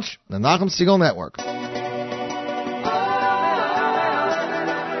Live Lunch on the Nachum Segal Network.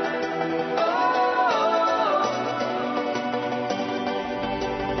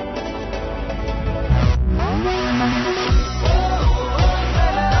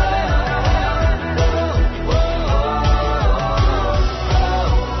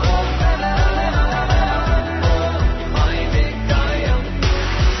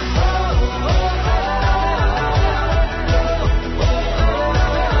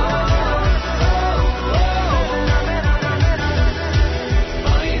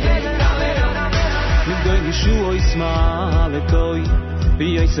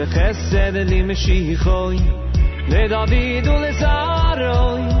 Se chesed li meshichoi le David u le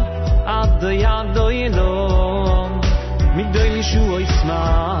Zaroi ad yadoi lo migdoi Yeshua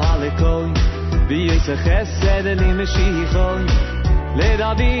isma lekoi vi se chesed li meshichoi le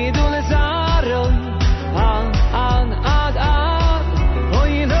David u le Zaroi ad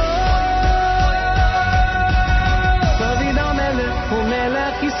oi lo David HaMelech u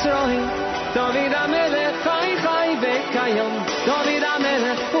Melech Yisrael David HaMelech chai vekayom David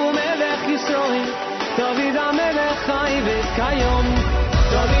HaMelech uMelech Yisrael David HaMelech chai vekayom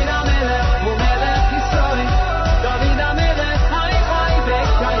David HaMelech uMelech Yisrael David HaMelech chai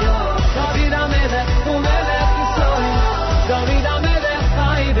vekayom David HaMelech uMelech Yisrael David HaMelech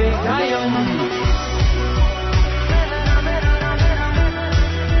chai vekayom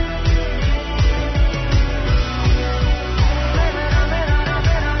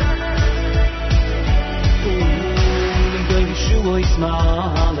Isma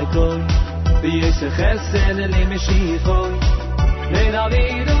lekoi vi se chesed li meshichoi le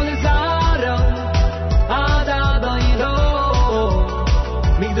David u le Zaroi ad adailo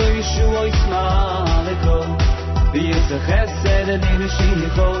migdoi Yeshua isma lekoi vi se chesed li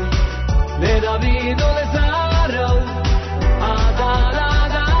meshichoi le David u le Zaroi ad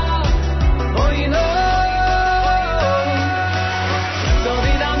adailo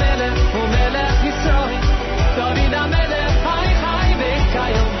David HaMelech u Melech Yisrael David HaMelech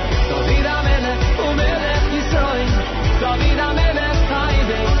David HaMelech uMelech Yisrael David HaMelech chai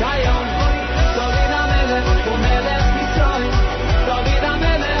vekayom David HaMelech uMelech Yisrael David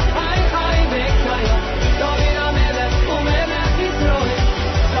HaMelech chai vekayom David HaMelech uMelech Yisrael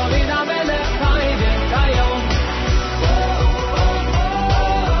David HaMelech chai vekayom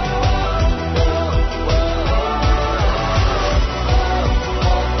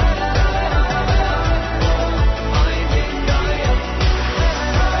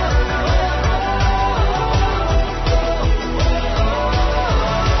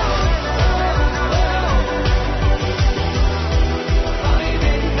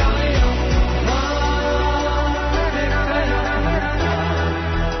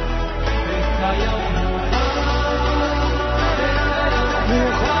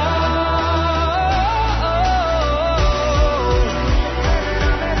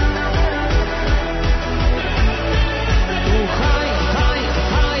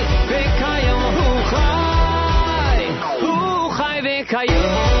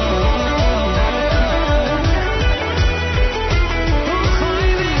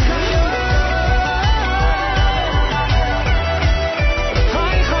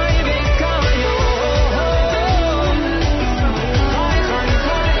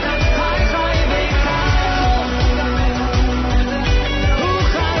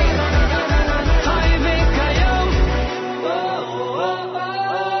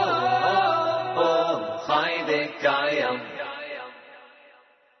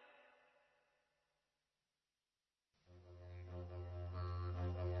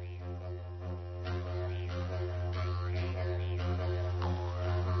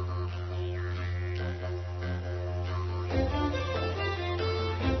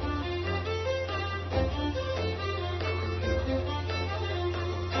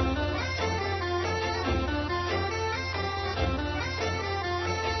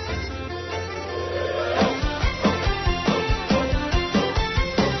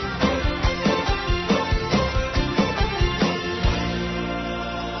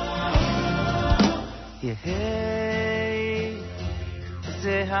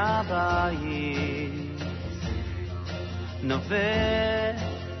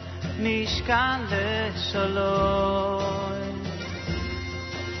Mishkan leShalom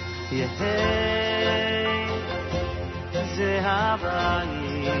Yehei ze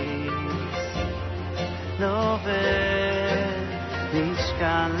habayis Nover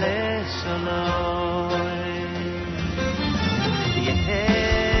Mishkan leShalom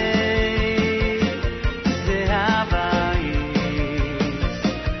Yehei ze habayis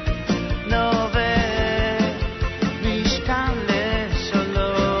Nover Mishkan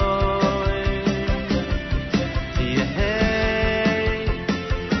leShalom Yehei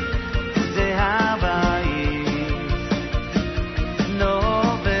ze habayis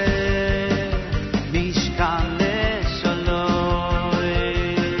Nover Mishkan leShalom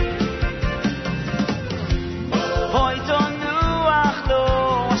Hoy tonuach lo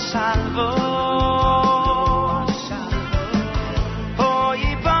shalvo Hoy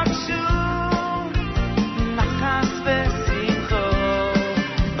yipagshu nachas vesimcho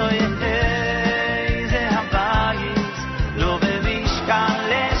Hoy hey ze habayis lo bemishkan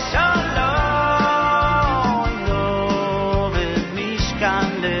leShalom Lo bemishkan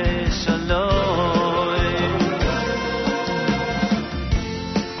leShalom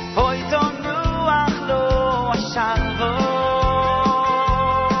Hoy tonuach lo shalvo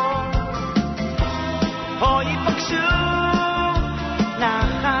Hoy yipagshu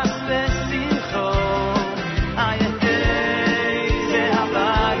nachas vesimcho Ay hey ze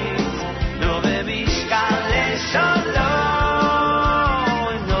habayis lo bemishkan leShalom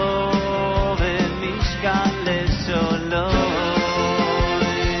Lo bemishkan leShalom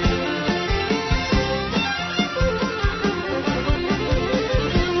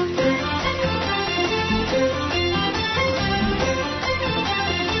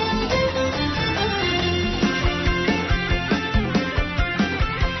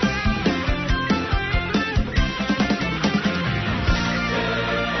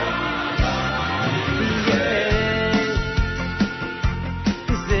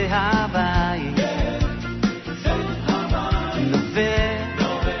זה הבית נובע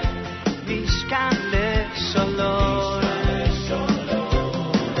משכן לשלום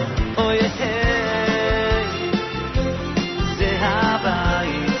אוי זה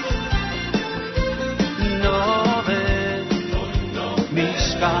הבית נובע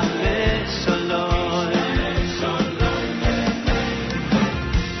משכן לשלום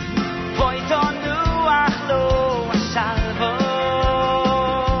בואי תנוח לו השלווה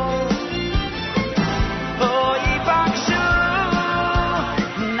בואי יפגשו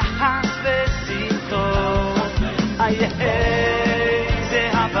נחס ושמחו איי זה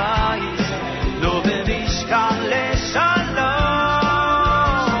הבית לא במשכן לשלום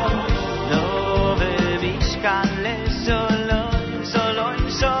לא במשכן לשלום שלום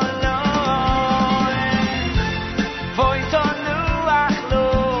שלום בואי תנוח לו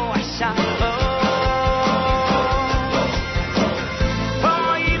השלווה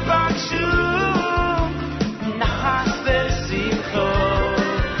בואי יפגשו נחס ושמחו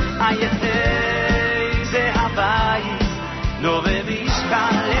איי זה הבית לא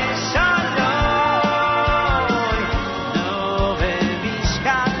במשכן לשלום לא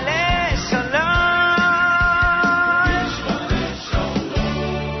במשכן לשלום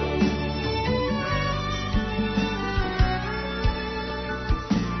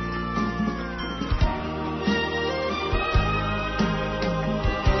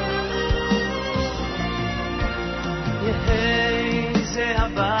יהי זה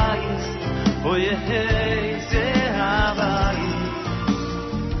הבית או יהי זה הבית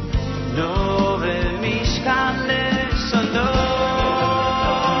לא במשכן לשלום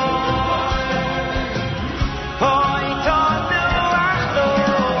אוי תנוח לו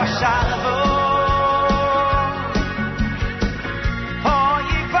השלווה אוי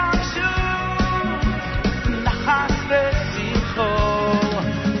יפגשו נחס ושמחו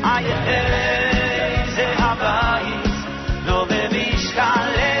איי זה הבית לא במשכן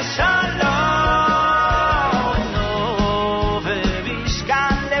לשלום לא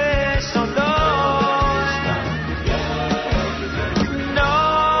במשכן לשלום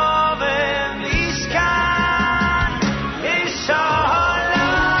לא במשכן לשלום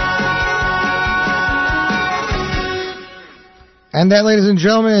And that, ladies and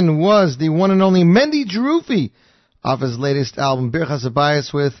gentlemen, was the one and only Mendy Jerufi off his latest album, Birchas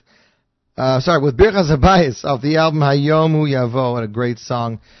Habayis, with Birchas Habayis off the album Hayom Hu Yavo. What a great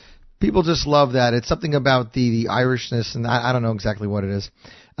song. People just love that. It's something about the Irishness, and I don't know exactly what it is.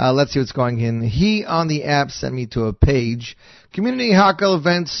 Let's see what's going in. He, on the app, sent me to a page. Community Hakel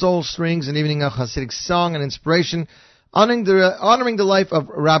events, Soul Strings, and evening of Hasidic song and inspiration honoring the life of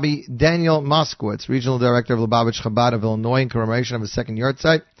Rabbi Daniel Moskowitz, Regional Director of Lubavitch Chabad of Illinois, in commemoration of his second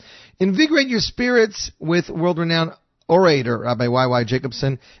yahrzeit. Invigorate your spirits with world-renowned orator Rabbi Y.Y.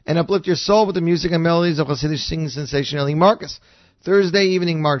 Jacobson, and uplift your soul with the music and melodies of Hasidic singing sensation Eli Marcus. Thursday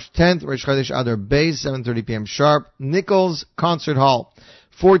evening, March 10th, Rosh Chodesh Adar Beis, 7:30 p.m. sharp, Nichols Concert Hall,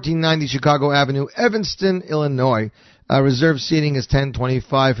 1490 Chicago Avenue, Evanston, Illinois. Reserved seating is 10,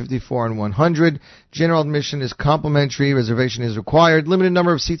 25, 54, and 100. General admission is complimentary. Reservation is required. Limited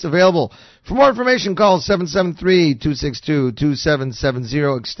number of seats available. For more information, call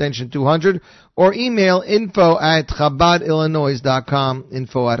 773-262-2770, extension 200, or email info@chabadillinois.com,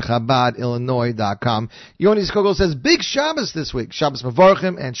 info@chabadillinois.com. Yoni Skogel says, Big Shabbos this week. Shabbos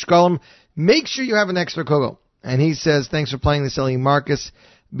Mevorchim and Shkolem. Make sure you have an extra kogel. And he says, thanks for playing this, Eli Marcus.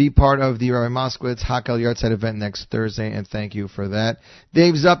 Be part of the Rabbi Moskowitz Hakel Yahrzeit event next Thursday, and thank you for that.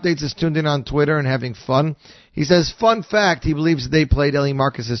 Dave's Updates is tuned in on Twitter and having fun. He says, fun fact, he believes they played Eli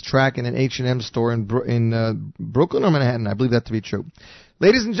Marcus's track in an H&M store in Brooklyn or Manhattan. I believe that to be true.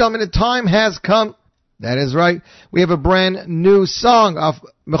 Ladies and gentlemen, the time has come. That is right. We have a brand new song off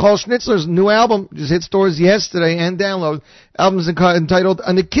Michoel Schnitzler's new album. Just hit stores yesterday and download. Album is entitled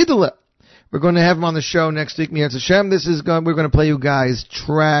Nekidele. We're going to have him on the show next week, Mi'ez Hashem. We're going to play you guys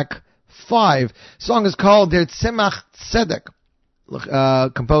track 5. Song is called Der Tzemach Tzedek,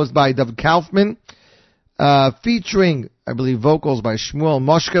 composed by David Kaufman, featuring, I believe, vocals by Shmuel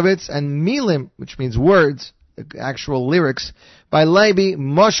Moshkovitz, and Milim, which means words, actual lyrics, by Levi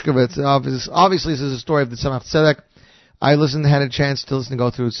Moshkovitz. Obviously, this is a story of the Tzemach Tzedek. I had a chance to listen and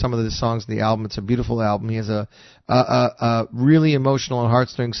go through some of the songs in the album. It's a beautiful album. He has a really emotional and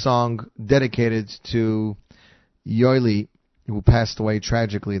heart-stirring song dedicated to Yoeli, who passed away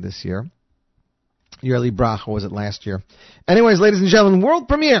tragically this year. Yoeli Bracha, was it last year? Anyways, ladies and gentlemen, world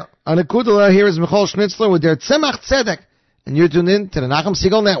premiere on Nekidele. Here is Michoel Schnitzler with Der Tzemach Tzedek, and you're tuned in to the Nachum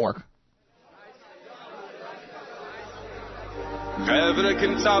Segal Network. Chevre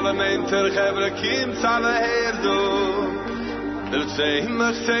kim tzale meinter, chevre kim tzale herdo. Der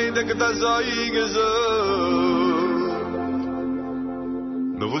Tzemach Tzedek da zoi gesucht.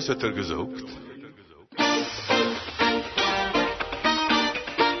 Bewusst hat gesucht.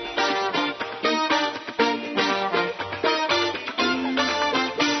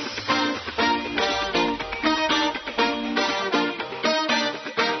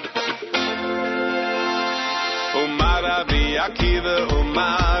 Akiva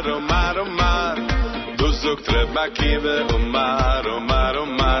Omar, Omar, Omar. Du zogt Reb Akiva Omar, Omar,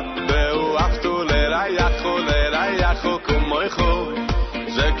 Omar. Beu aftu lerayacho kumoicho.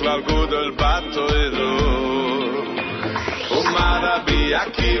 Ze klal gudel batoiro. Omar Rabbi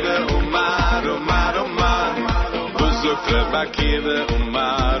Akiva Omar, Omar, Omar. Du zogt Reb Akiva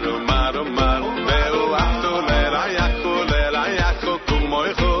Omar, Omar, Omar. Beu aftu lerayacho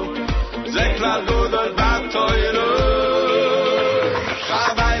kumoicho. Ze klal gudel batoiro.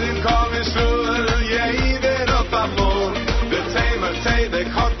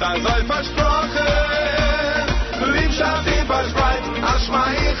 Soll versprochen, Liebschaft die verspreiten, als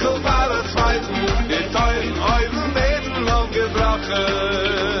Schmeichel war der Zweiten, die teuren Eulen Leben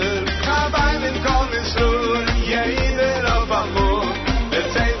aufgebrochen. Hab einen Kommission, jeder auf Amor, der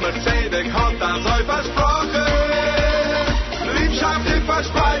Zedek hat das soll versprochen, Liebschaft die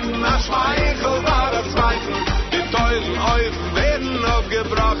verspreiten, als Schmeichel war der Zweiten, die teuren Eulen werden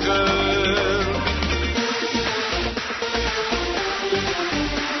aufgebrochen.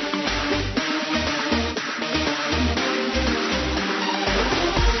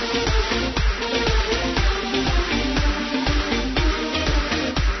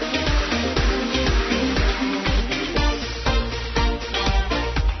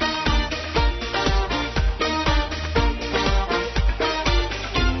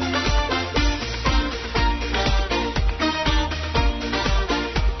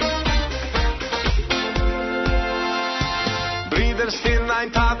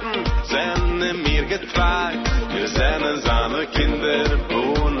 Wir sehnen seine Kinder,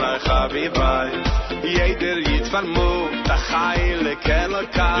 Buna Chavibai. Jeder Jid vermut, der Heile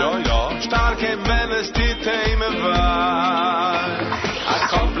Kellerkai. Stark wenn es die Themen war. Ein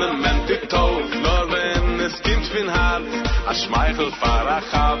Kompliment die Tod, nur wenn es Kind für ein Herz. Ein Schmeichel für ein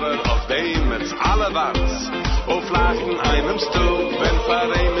Chaber, auf dem es alle warts. Auf Lachen einem Stuhl, wenn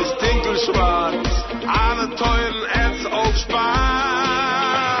für ihm ist Tinkel schwarz. Alle teuren Erz aufspart.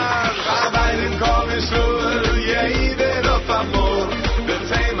 Arbeiten Kommission, jeder auf Amor. Der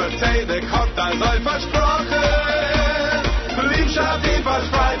Tzedek hat das soll versprochen. Liebschaft die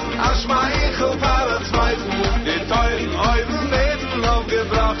verspreiten, als Schmeichel für den Zweiten. Die teuren Eulen Leben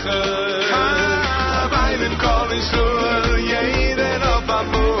aufgebrochen. Arbeiten Kommission.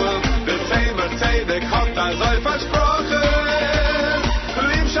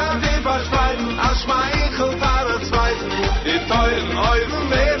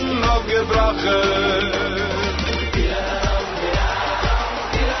 Brache.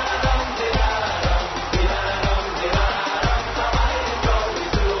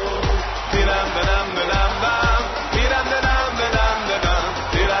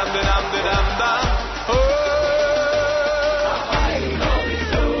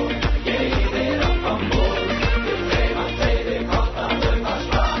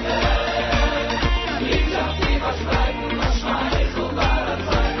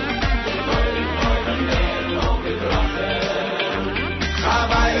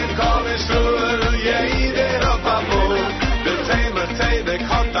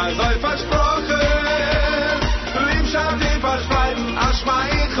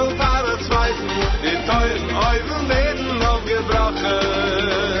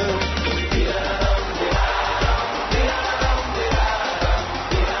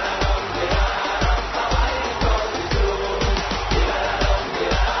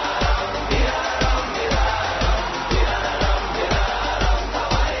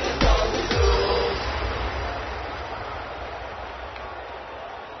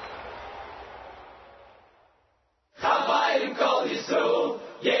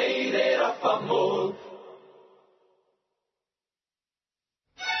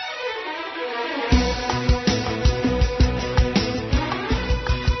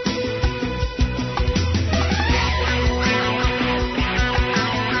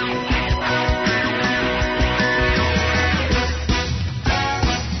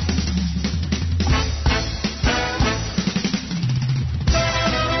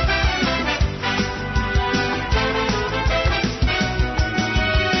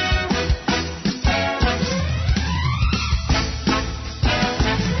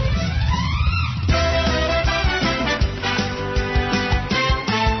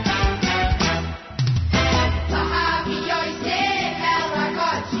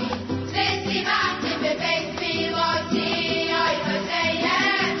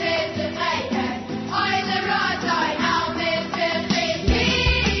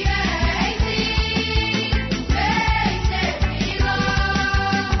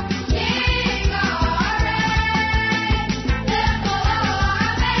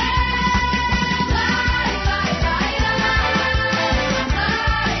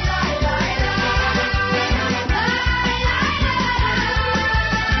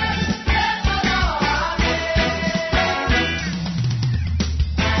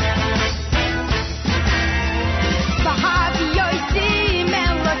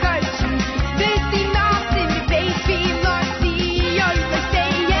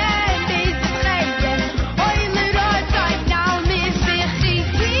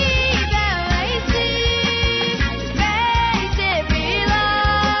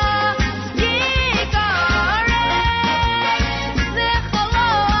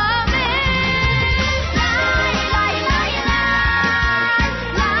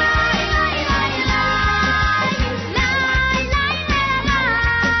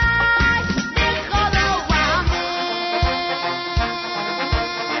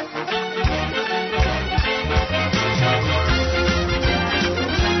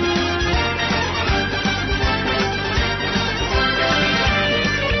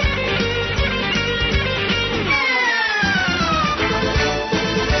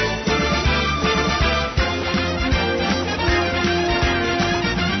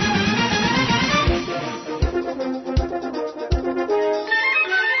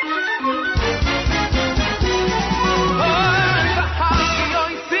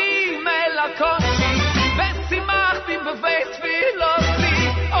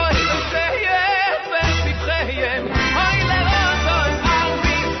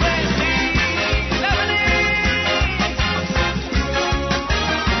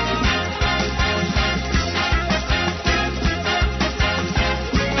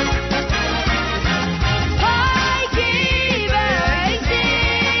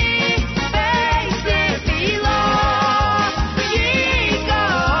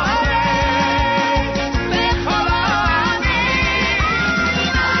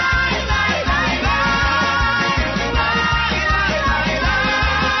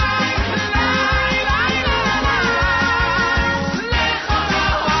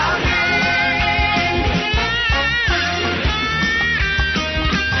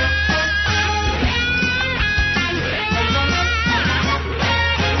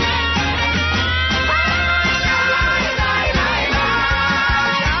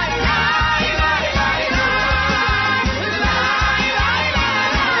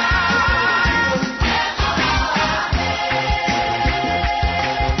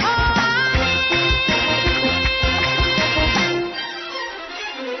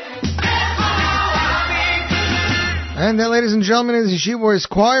 And that, ladies and gentlemen, is Yeshiva Boys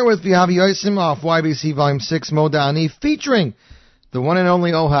Choir with V'Havi Yosim off YBC Volume 6 Modani, featuring the one and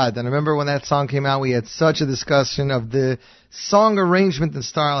only Ohad. And I remember when that song came out, we had such a discussion of the song arrangement and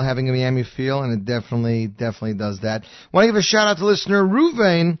style having a Miami feel, and it definitely does that. I want to give a shout out to listener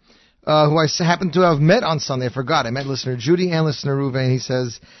Ruvain, who I happened to have met on Sunday. I forgot. I met listener Judy and listener Ruvain. He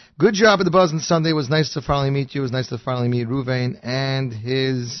says, good job at the Buzz on Sunday. It was nice to finally meet you. It was nice to finally meet Ruvain and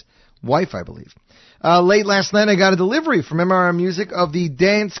his wife, I believe. Late last night, I got a delivery from MRR Music of the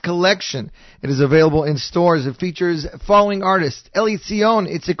Dance Collection. It is available in stores. It features following artists: Eli Tzion,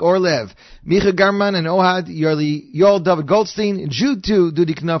 Itzik Orlev, Micha Garman and Ohad, Yoel David Goldstein, Jude 2,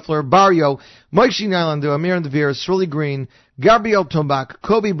 Dudi Knopfler, Barrio, Moishi Nylander, Amir and Devere, Sruli Green, Gabriel Tombak,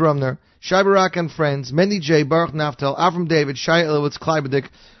 Kobe Brumner, Shai Barak and Friends, Mendy J, Baruch Naftal, Avram David, Shai Elowitz, Kleibedik.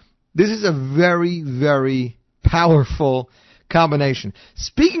 This is a very, very powerful combination.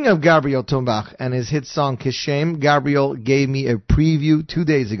 Speaking of Gabriel Tumbach and his hit song Kishem, Gabriel gave me a preview 2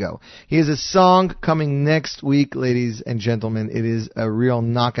 days ago. He has a song coming next week, ladies and gentlemen. It is a real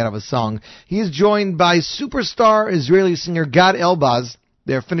knockout of a song. He is joined by superstar Israeli singer Gad Elbaz.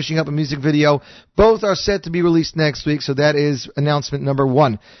 They're finishing up a music video. Both are set to be released next week, so that is announcement number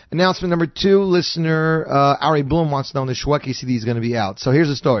 1. Announcement number 2, listener Ari Bloom wants to know when the Shuky CD is going to be out. So here's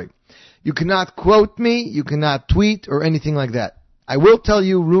the story. You cannot quote me, you cannot tweet, or anything like that. I will tell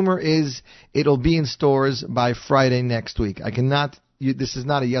you, rumor is it'll be in stores by Friday next week. This is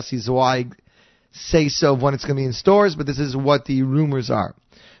not a Yossi Zweig say-so of when it's going to be in stores, but this is what the rumors are.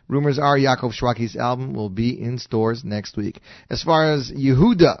 Rumors are Yaakov Shwaki's album will be in stores next week. As far as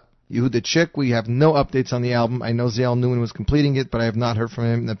Yehuda Chick, we have no updates on the album. I know Zale Newman was completing it, but I have not heard from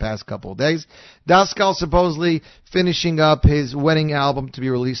him in the past couple of days. Daskal supposedly finishing up his wedding album to be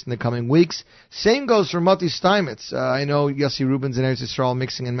released in the coming weeks. Same goes for Moti Steinmetz. I know Yossi Rubin's in Eretz Yisrael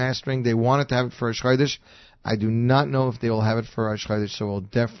mixing and mastering. They wanted to have it for a Chodesh. I do not know if they will have it for a Chodesh, so we'll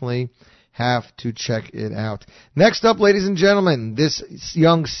definitely have to check it out. Next up, ladies and gentlemen, this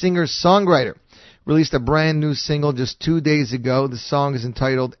young singer-songwriter released a brand new single just 2 days ago. The song is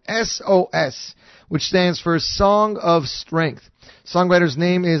entitled SOS, which stands for Song of Strength. Songwriter's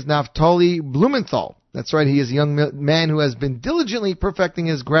name is Naftali Blumenthal. That's right, he is a young man who has been diligently perfecting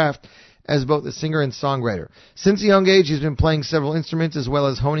his craft as both a singer and songwriter. Since a young age, he's been playing several instruments as well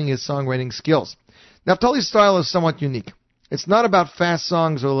as honing his songwriting skills. Naftali's style is somewhat unique. It's not about fast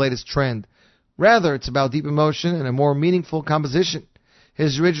songs or the latest trend. Rather, it's about deep emotion and a more meaningful composition.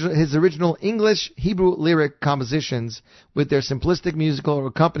 His original English, Hebrew lyric compositions with their simplistic musical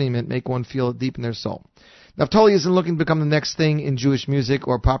accompaniment make one feel deep in their soul. Naftali isn't looking to become the next thing in Jewish music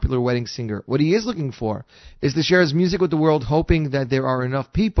or popular wedding singer. What he is looking for is to share his music with the world, hoping that there are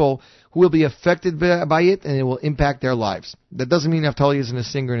enough people who will be affected by it and it will impact their lives. That doesn't mean Naftali isn't a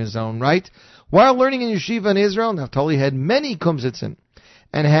singer in his own right. While learning in yeshiva in Israel, Naftali had many kumsitzin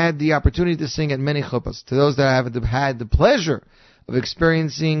and had the opportunity to sing at many chuppahs. To those that have had the pleasure of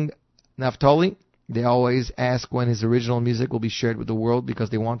experiencing Naftali, they always ask when his original music will be shared with the world because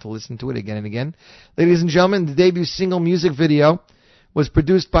they want to listen to it again and again. Ladies and gentlemen, the debut single music video was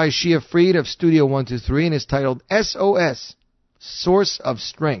produced by Shia Fried of Studio 123 and is titled SOS, Source of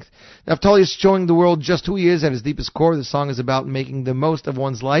Strength. Naftali is showing the world just who he is at his deepest core. The song is about making the most of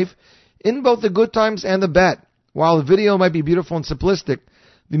one's life in both the good times and the bad. While the video might be beautiful and simplistic,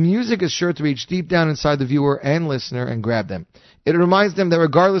 the music is sure to reach deep down inside the viewer and listener and grab them. It reminds them that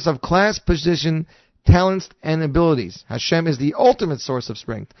regardless of class, position, talents, and abilities, Hashem is the ultimate source of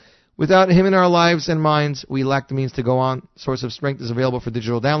strength. Without Him in our lives and minds, we lack the means to go on. Source of Strength is available for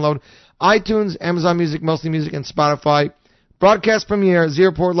digital download. iTunes, Amazon Music, Mostly Music, and Spotify. Broadcast premiere,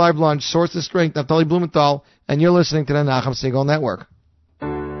 Zierport Live Lunch, Source of Strength, Naftali Blumenthal, and you're listening to the Nachum Segal Network.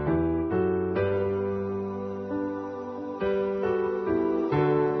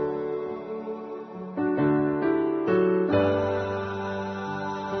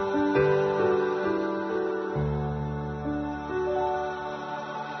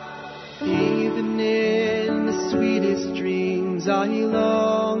 I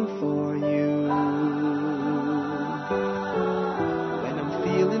long for you. When I'm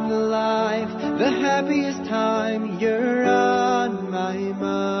feeling alive, the happiest time, you're on my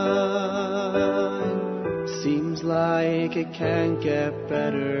mind. Seems like it can't get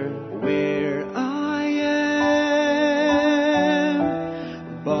better where I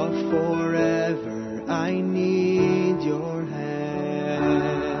am, but forever I need your hand.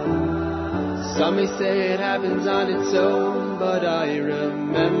 Some may say it happens on its own, but I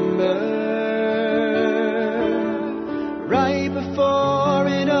remember right before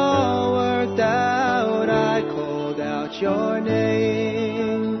it all worked out, I called out your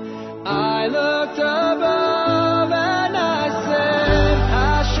name. I looked above and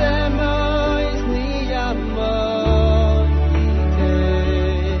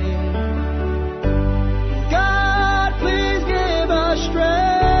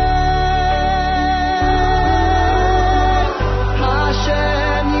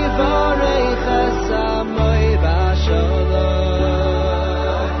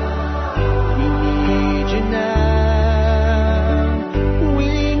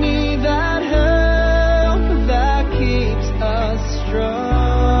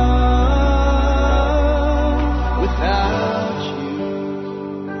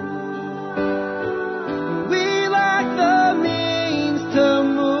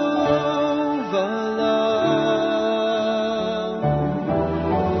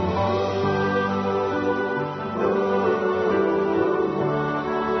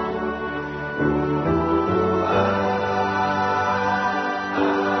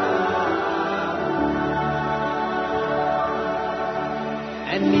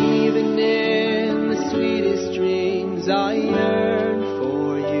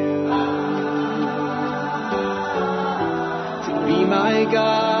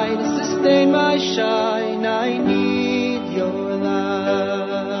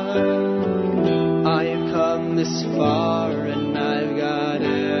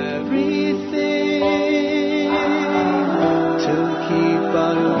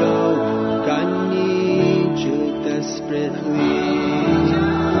with me.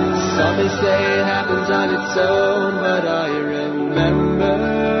 Some may say it happens on its own, but I remember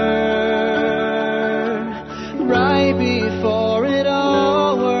right before it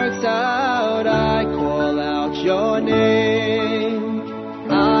all works out, I call out your name.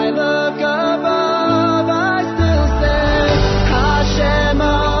 I look above, I still say, Hashem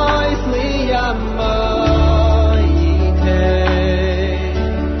oisli yamoyiteh.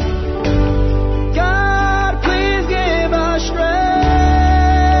 God, please give us strength.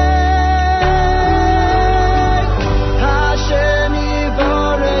 Hashem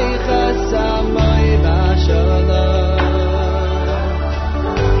yivorech hasamoy v'shalom.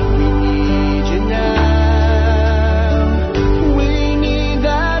 We need you now. We need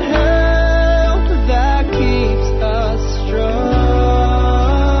that help that keeps us strong.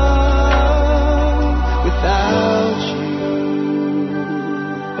 Without you,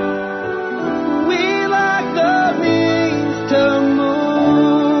 we lack the means to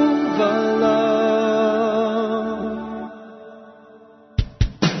move along.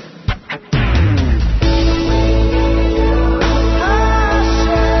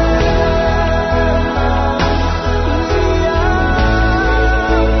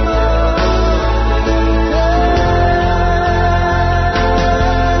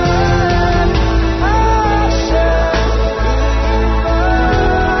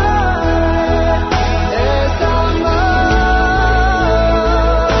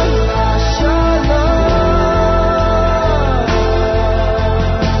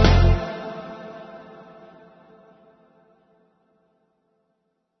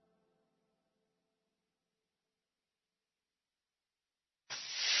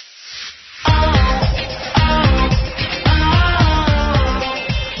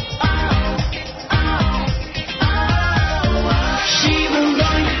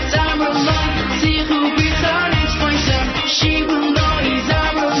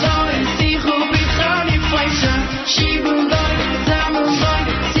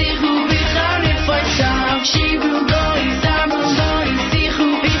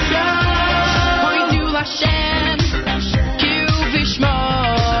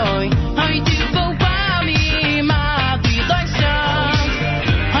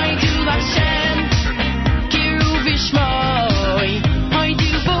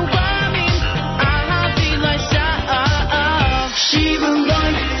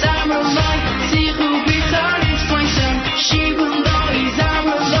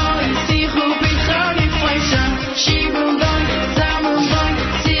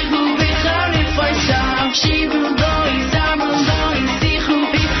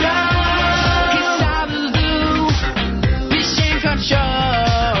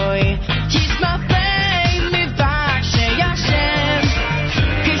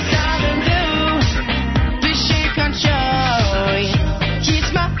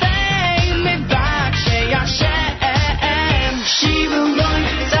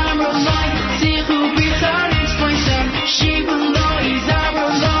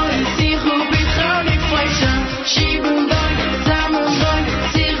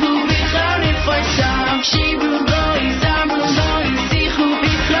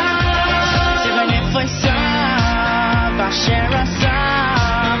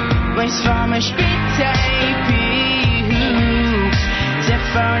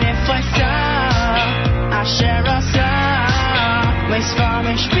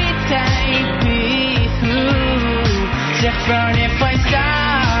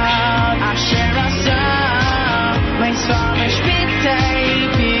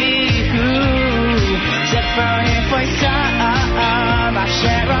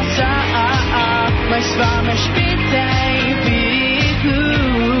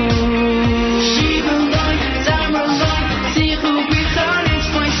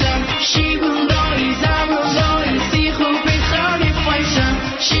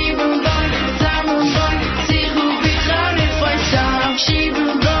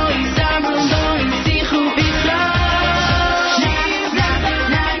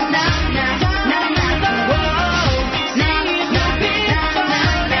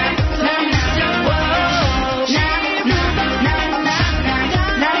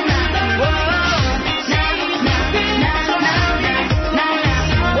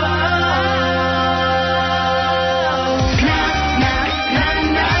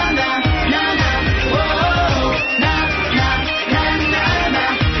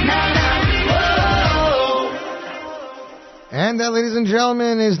 And that, ladies and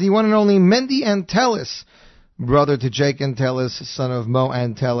gentlemen, is the one and only Mendy Antelis, brother to Jake Antelis, son of Mo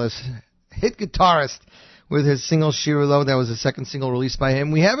Antelis, hit guitarist, with his single Shirulo. That was the second single released by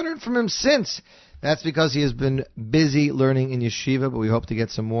him. We haven't heard from him since. That's because he has been busy learning in yeshiva, but we hope to get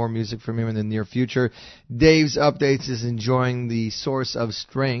some more music from him in the near future. Dave's Updates is enjoying the Source of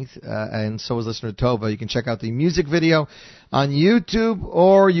Strength, and so is listener Tova. You can check out the music video on YouTube,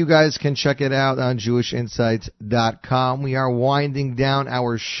 or you guys can check it out on JewishInsights.com. We are winding down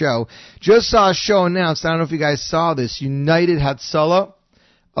our show. Just saw a show announced. I don't know if you guys saw this. United Hatzalah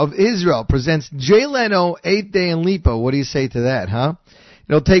of Israel presents Jay Leno 8th Day in Lipa. What do you say to that, huh?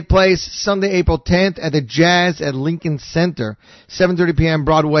 It'll take place Sunday, April 10th at the Jazz at Lincoln Center, 7:30 p.m.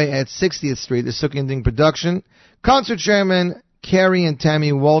 Broadway at 60th Street, the Shuky and Ding production. Concert chairman Carrie and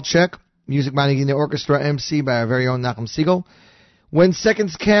Tammy Walchek. Music managing the orchestra, MC by our very own Nachum Siegel. When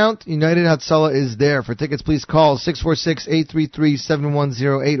seconds count, United Hatzalah is there. For tickets, please call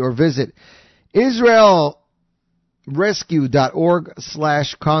 646-833-7108 or visit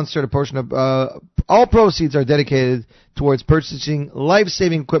israelrescue.org/concert. A portion of all proceeds are dedicated towards purchasing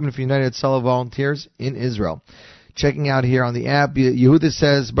life-saving equipment for United Hatzalah volunteers in Israel. Checking out here on the app, Yehuda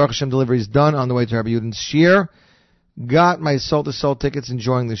says, Baruch Hashem delivery is done on the way to Rabbi Yehuda's Shir. Got my Soul to Soul tickets,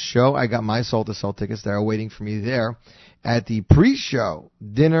 enjoying the show. I got my Soul to Soul tickets that are waiting for me there at the pre-show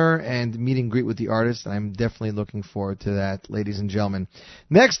dinner and meet and greet with the artist, and I'm definitely looking forward to that, ladies and gentlemen.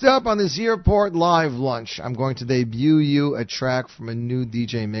 Next up on this Airport Live Lunch, I'm going to debut you a track from a new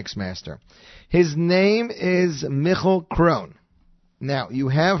DJ mixmaster. His name is Michel Krohn. Now, you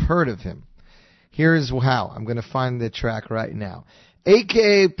have heard of him. Here's how. I'm going to find the track right now.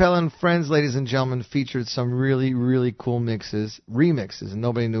 A.K.A. Pell and Friends, ladies and gentlemen, featured some really, really cool remixes, and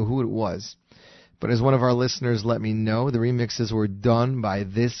nobody knew who it was. But as one of our listeners let me know, the remixes were done by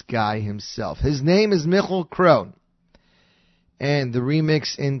this guy himself. His name is Michel Krohn. And the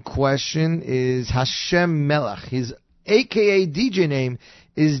remix in question is Hashem Melech. His a.k.a. DJ name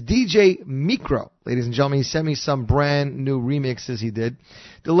is DJ Mikro. Ladies and gentlemen, he sent me some brand new remixes he did.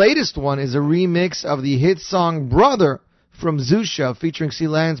 The latest one is a remix of the hit song Brother from Zusha featuring C.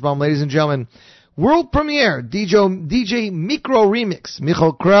 Lansbaum. Ladies and gentlemen, world premiere DJ Mikro remix.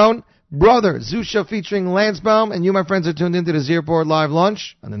 Michel Krohn, Brother, Zusha featuring Lansbaum, and you, my friends, are tuned into the Airport Live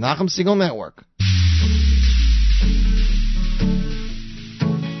Lunch on the Nachum Siegel Network.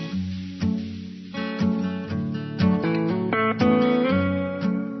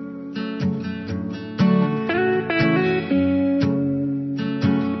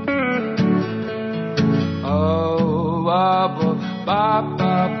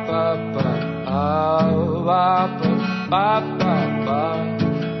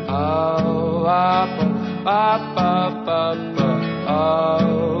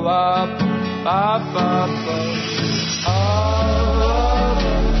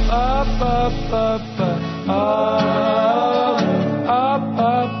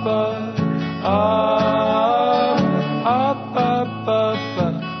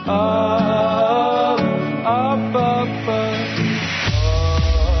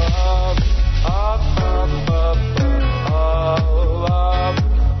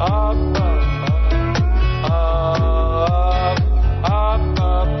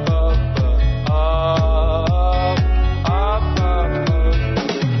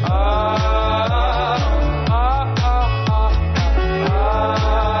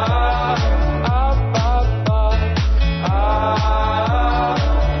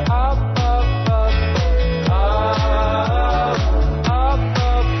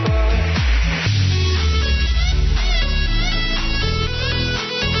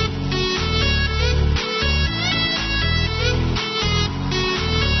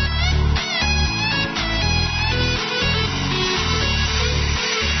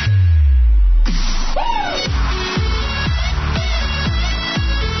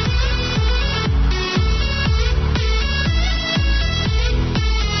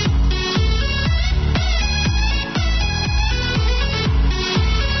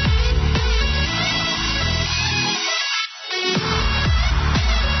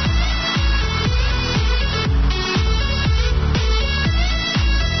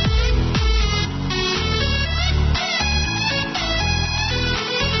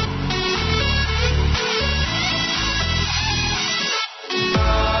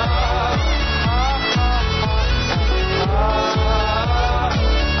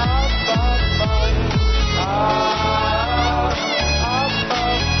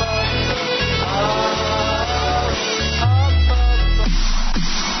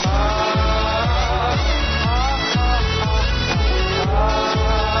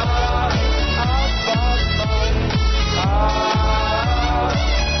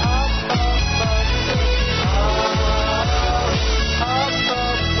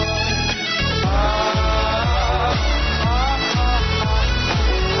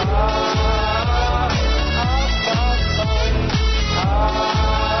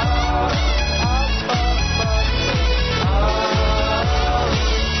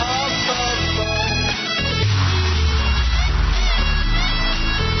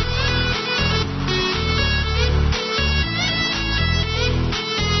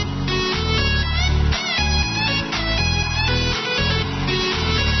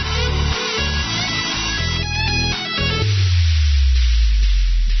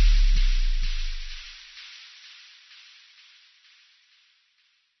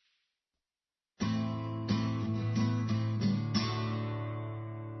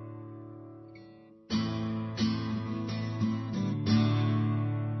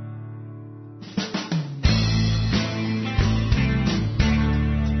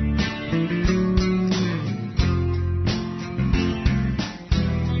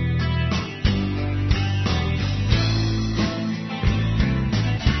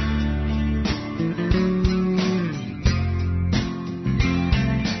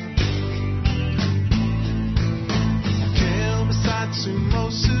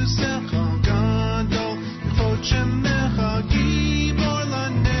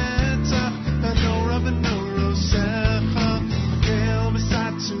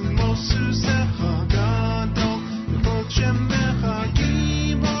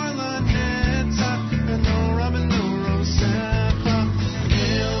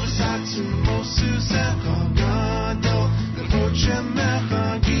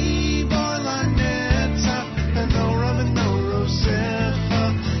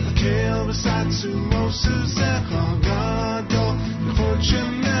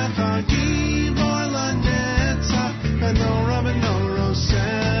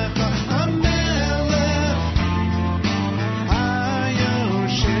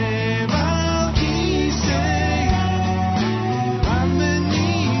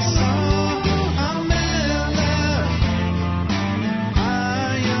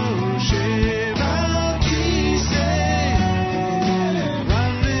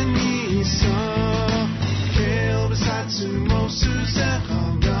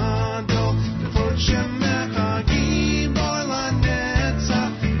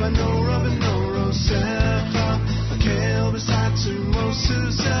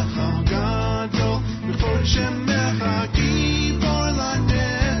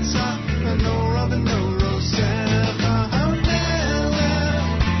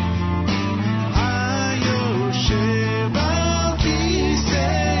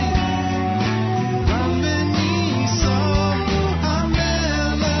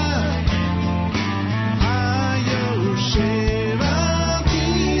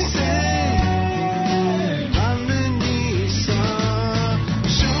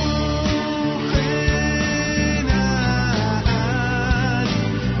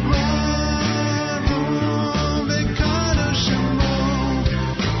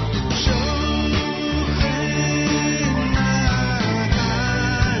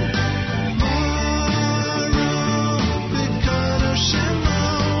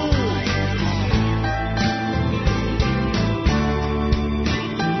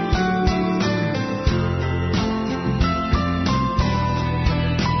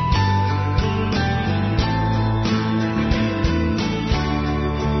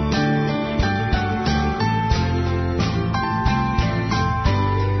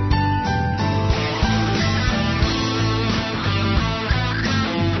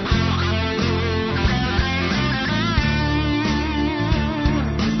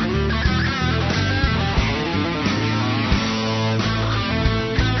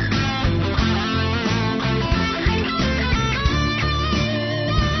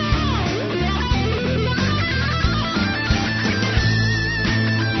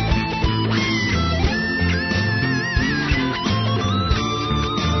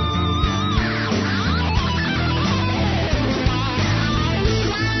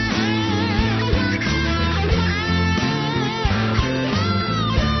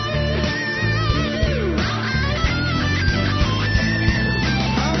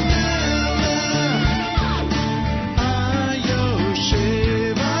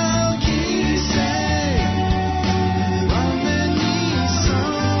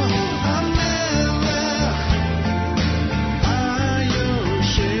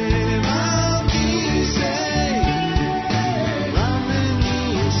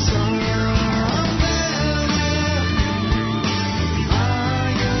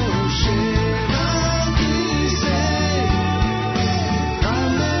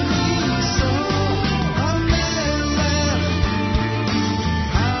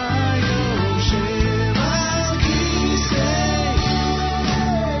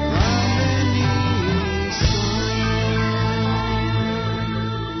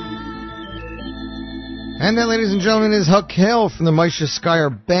 And that, ladies and gentlemen, is Hakel from the Moshe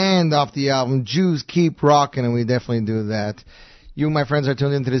Skyer Band off the album Jews Keep Rockin', and we definitely do that. You, my friends, are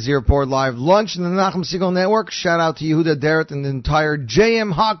tuned into the Z Report Live Lunch in the Nachum Segal Network. Shout out to Yehuda Deret and the entire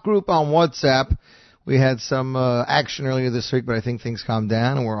JM Hot group on WhatsApp. We had some action earlier this week, but I think things calmed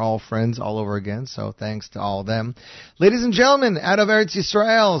down, and we're all friends all over again, so thanks to all of them. Ladies and gentlemen, out of Eretz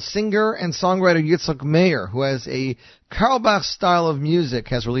Yisrael, singer and songwriter Yitzchok Meir, who has a Carlebach style of music,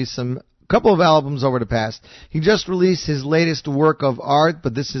 has released some couple of albums over the past. He just released his latest work of art,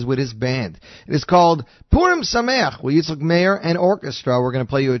 but this is with his band. It is called Purim Sameach with Yitzchok Meir and Orchestra. We're going to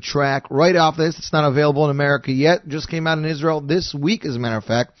play you a track right off this. It's not available in America yet. Just came out in Israel this week, as a matter of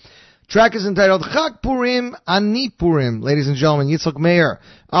fact. Track is entitled Chag Purim Ani Purim. Ladies and gentlemen, Yitzchok Meir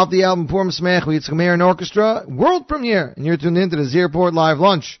off the album Purim Sameach with Yitzchok Meir and Orchestra. World premiere. And you're tuned into the Z Report Live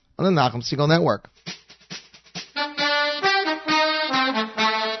Lunch on the Nachum Segal Network.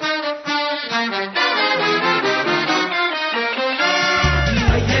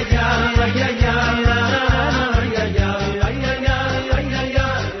 Yeah.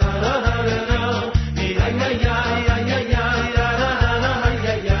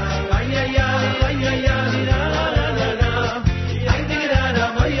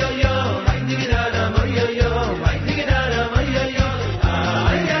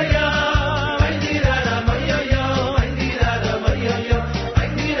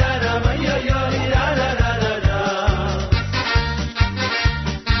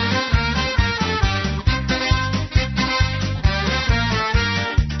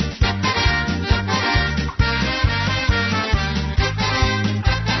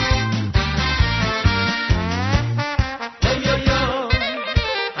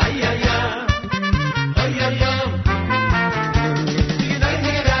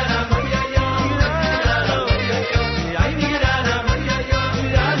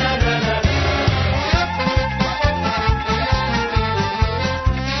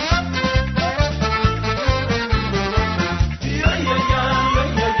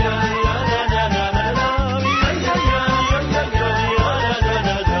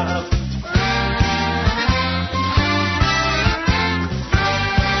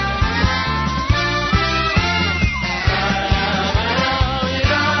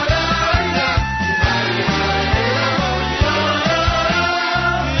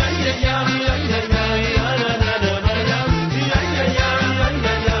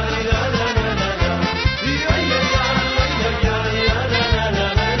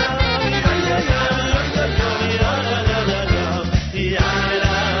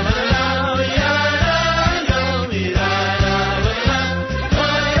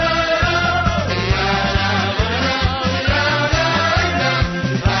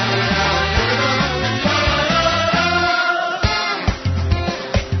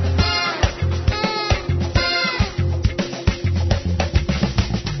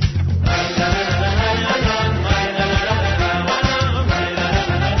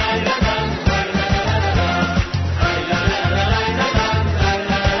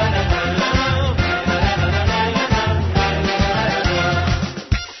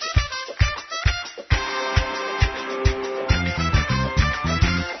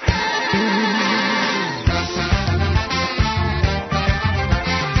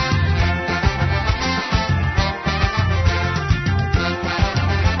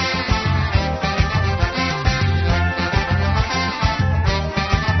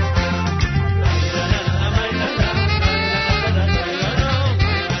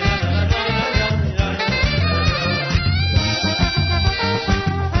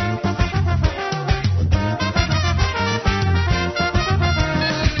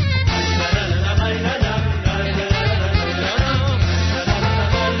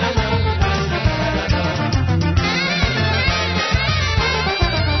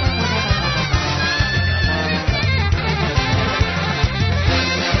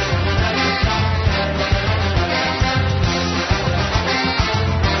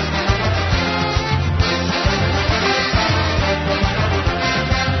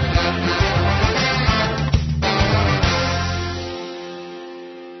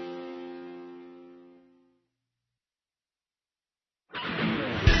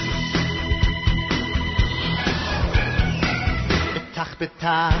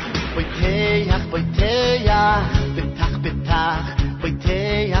 בתח, בויתח, בויתח, בתח, בתח,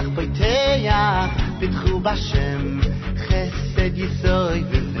 בויתח, בויתח, בטחו בשם, חסד יסוי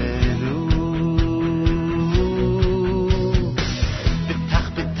בבנו. בתח,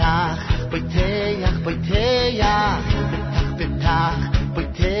 בתח, בויתח, בויתח, בתח,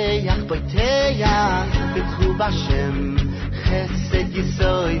 בויתח, בויתח, בטחו בשם, חסד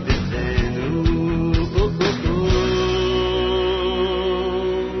יסוי בבנו.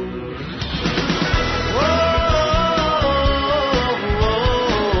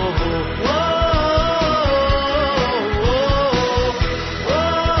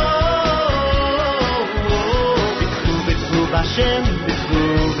 Hashem, b'tchu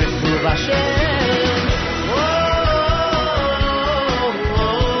Hashem.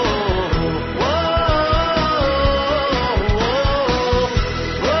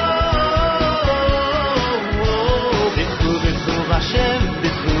 B'tchu Hashem,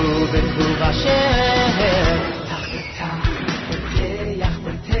 b'tchu Hashem. Betach, betach,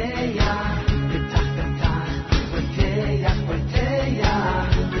 b'teyach, betach, betach, b'teyach,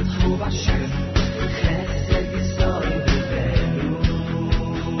 b'teyach, b'tchu Hashem.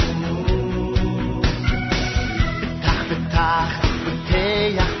 Betach, betach,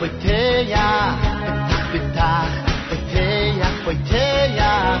 betach, betach,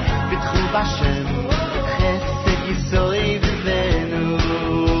 betach, b'tchu Hashem, chesed yisoi b'venu.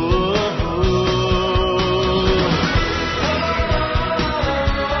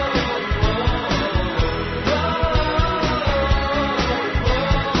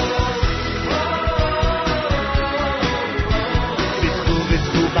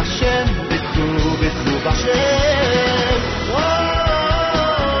 B'tchu Hashem, b'tchu Hashem.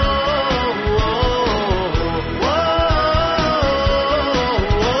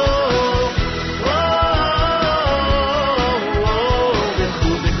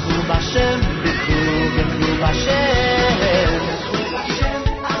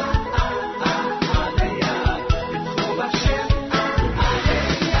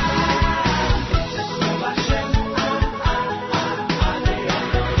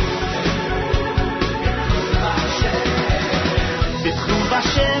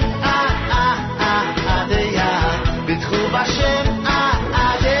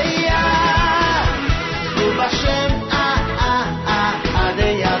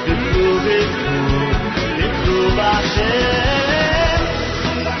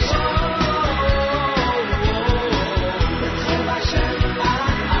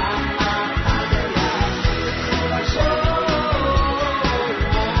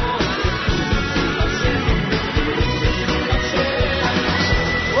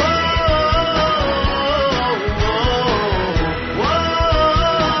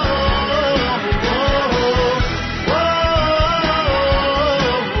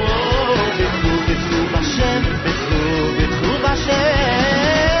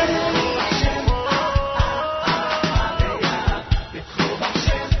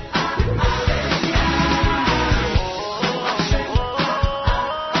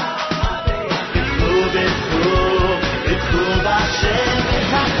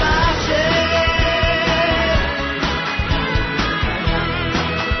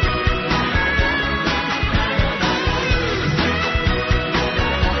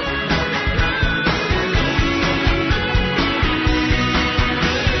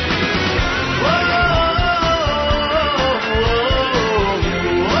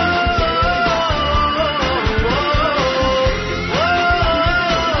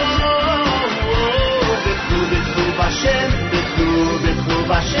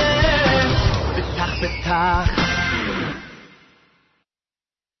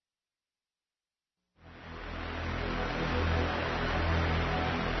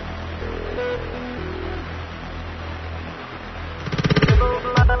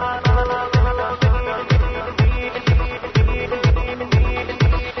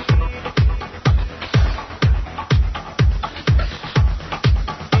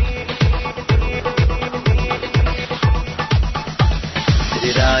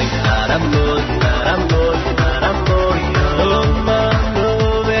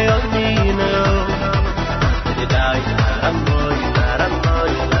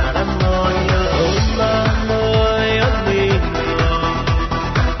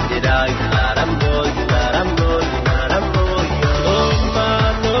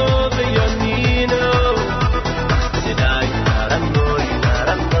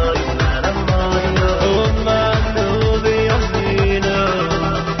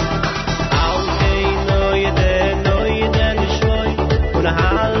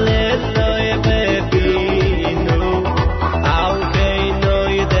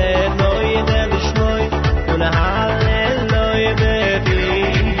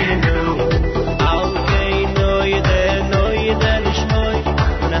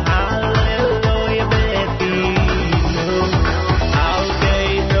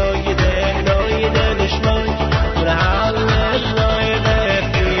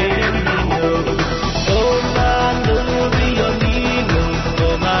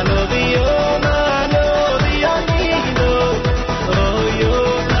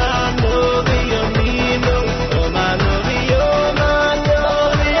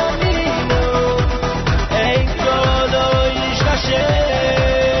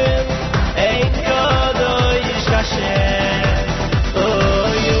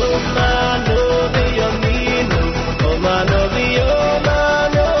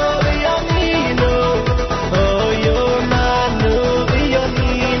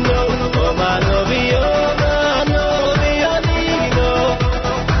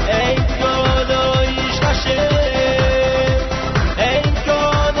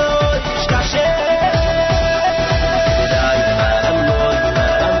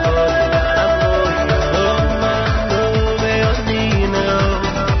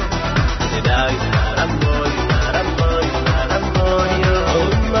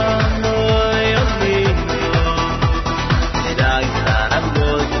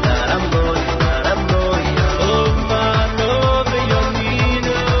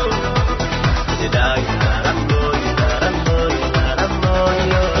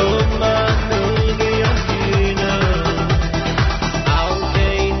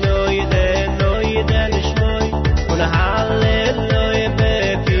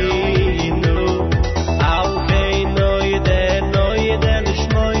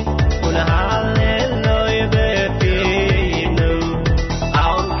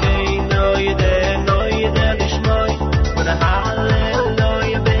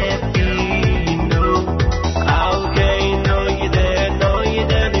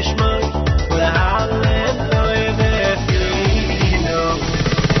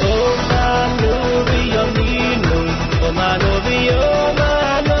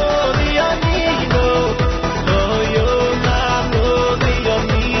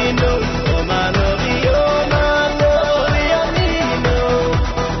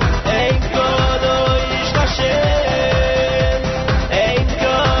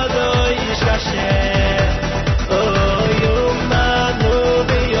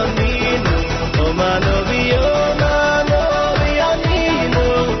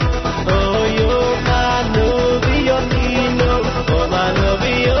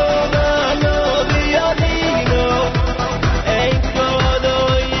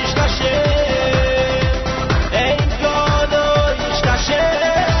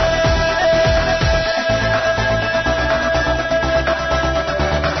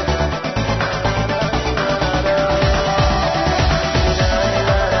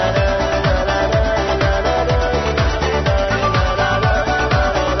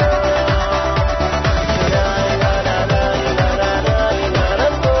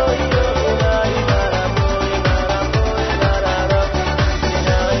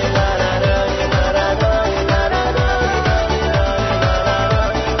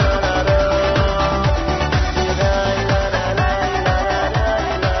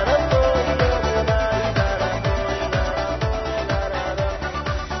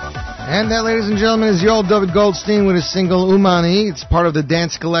 And that, ladies and gentlemen, is Yoel David Goldstein with his single Umani. It's part of the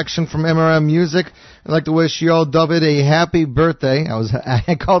dance collection from MRM Music. I'd like to wish Yoel David a happy birthday.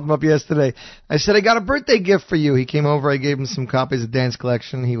 I called him up yesterday. I said, I got a birthday gift for you. He came over. I gave him some copies of Dance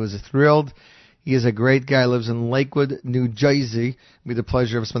Collection. He was thrilled. He is a great guy. Lives in Lakewood, New Jersey. We had the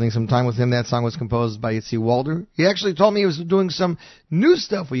pleasure of spending some time with him. That song was composed by Yitzi Walder. He actually told me he was doing some new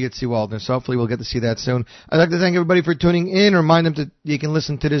stuff with Yitzi Walder, so hopefully we'll get to see that soon. I'd like to thank everybody for tuning in. Remind them that you can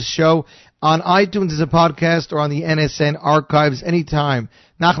listen to this show on iTunes as a podcast or on the NSN archives anytime.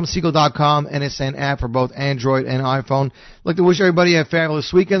 NachumSegal.com, NSN app for both Android and iPhone. I'd like to wish everybody a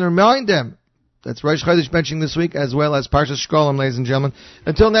fabulous weekend. Remind them that's Rosh Chodesh benching this week, as well as Parshas Shkolim, ladies and gentlemen.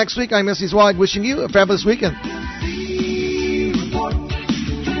 Until next week, I'm Yossi Zweig, wishing you a fabulous weekend.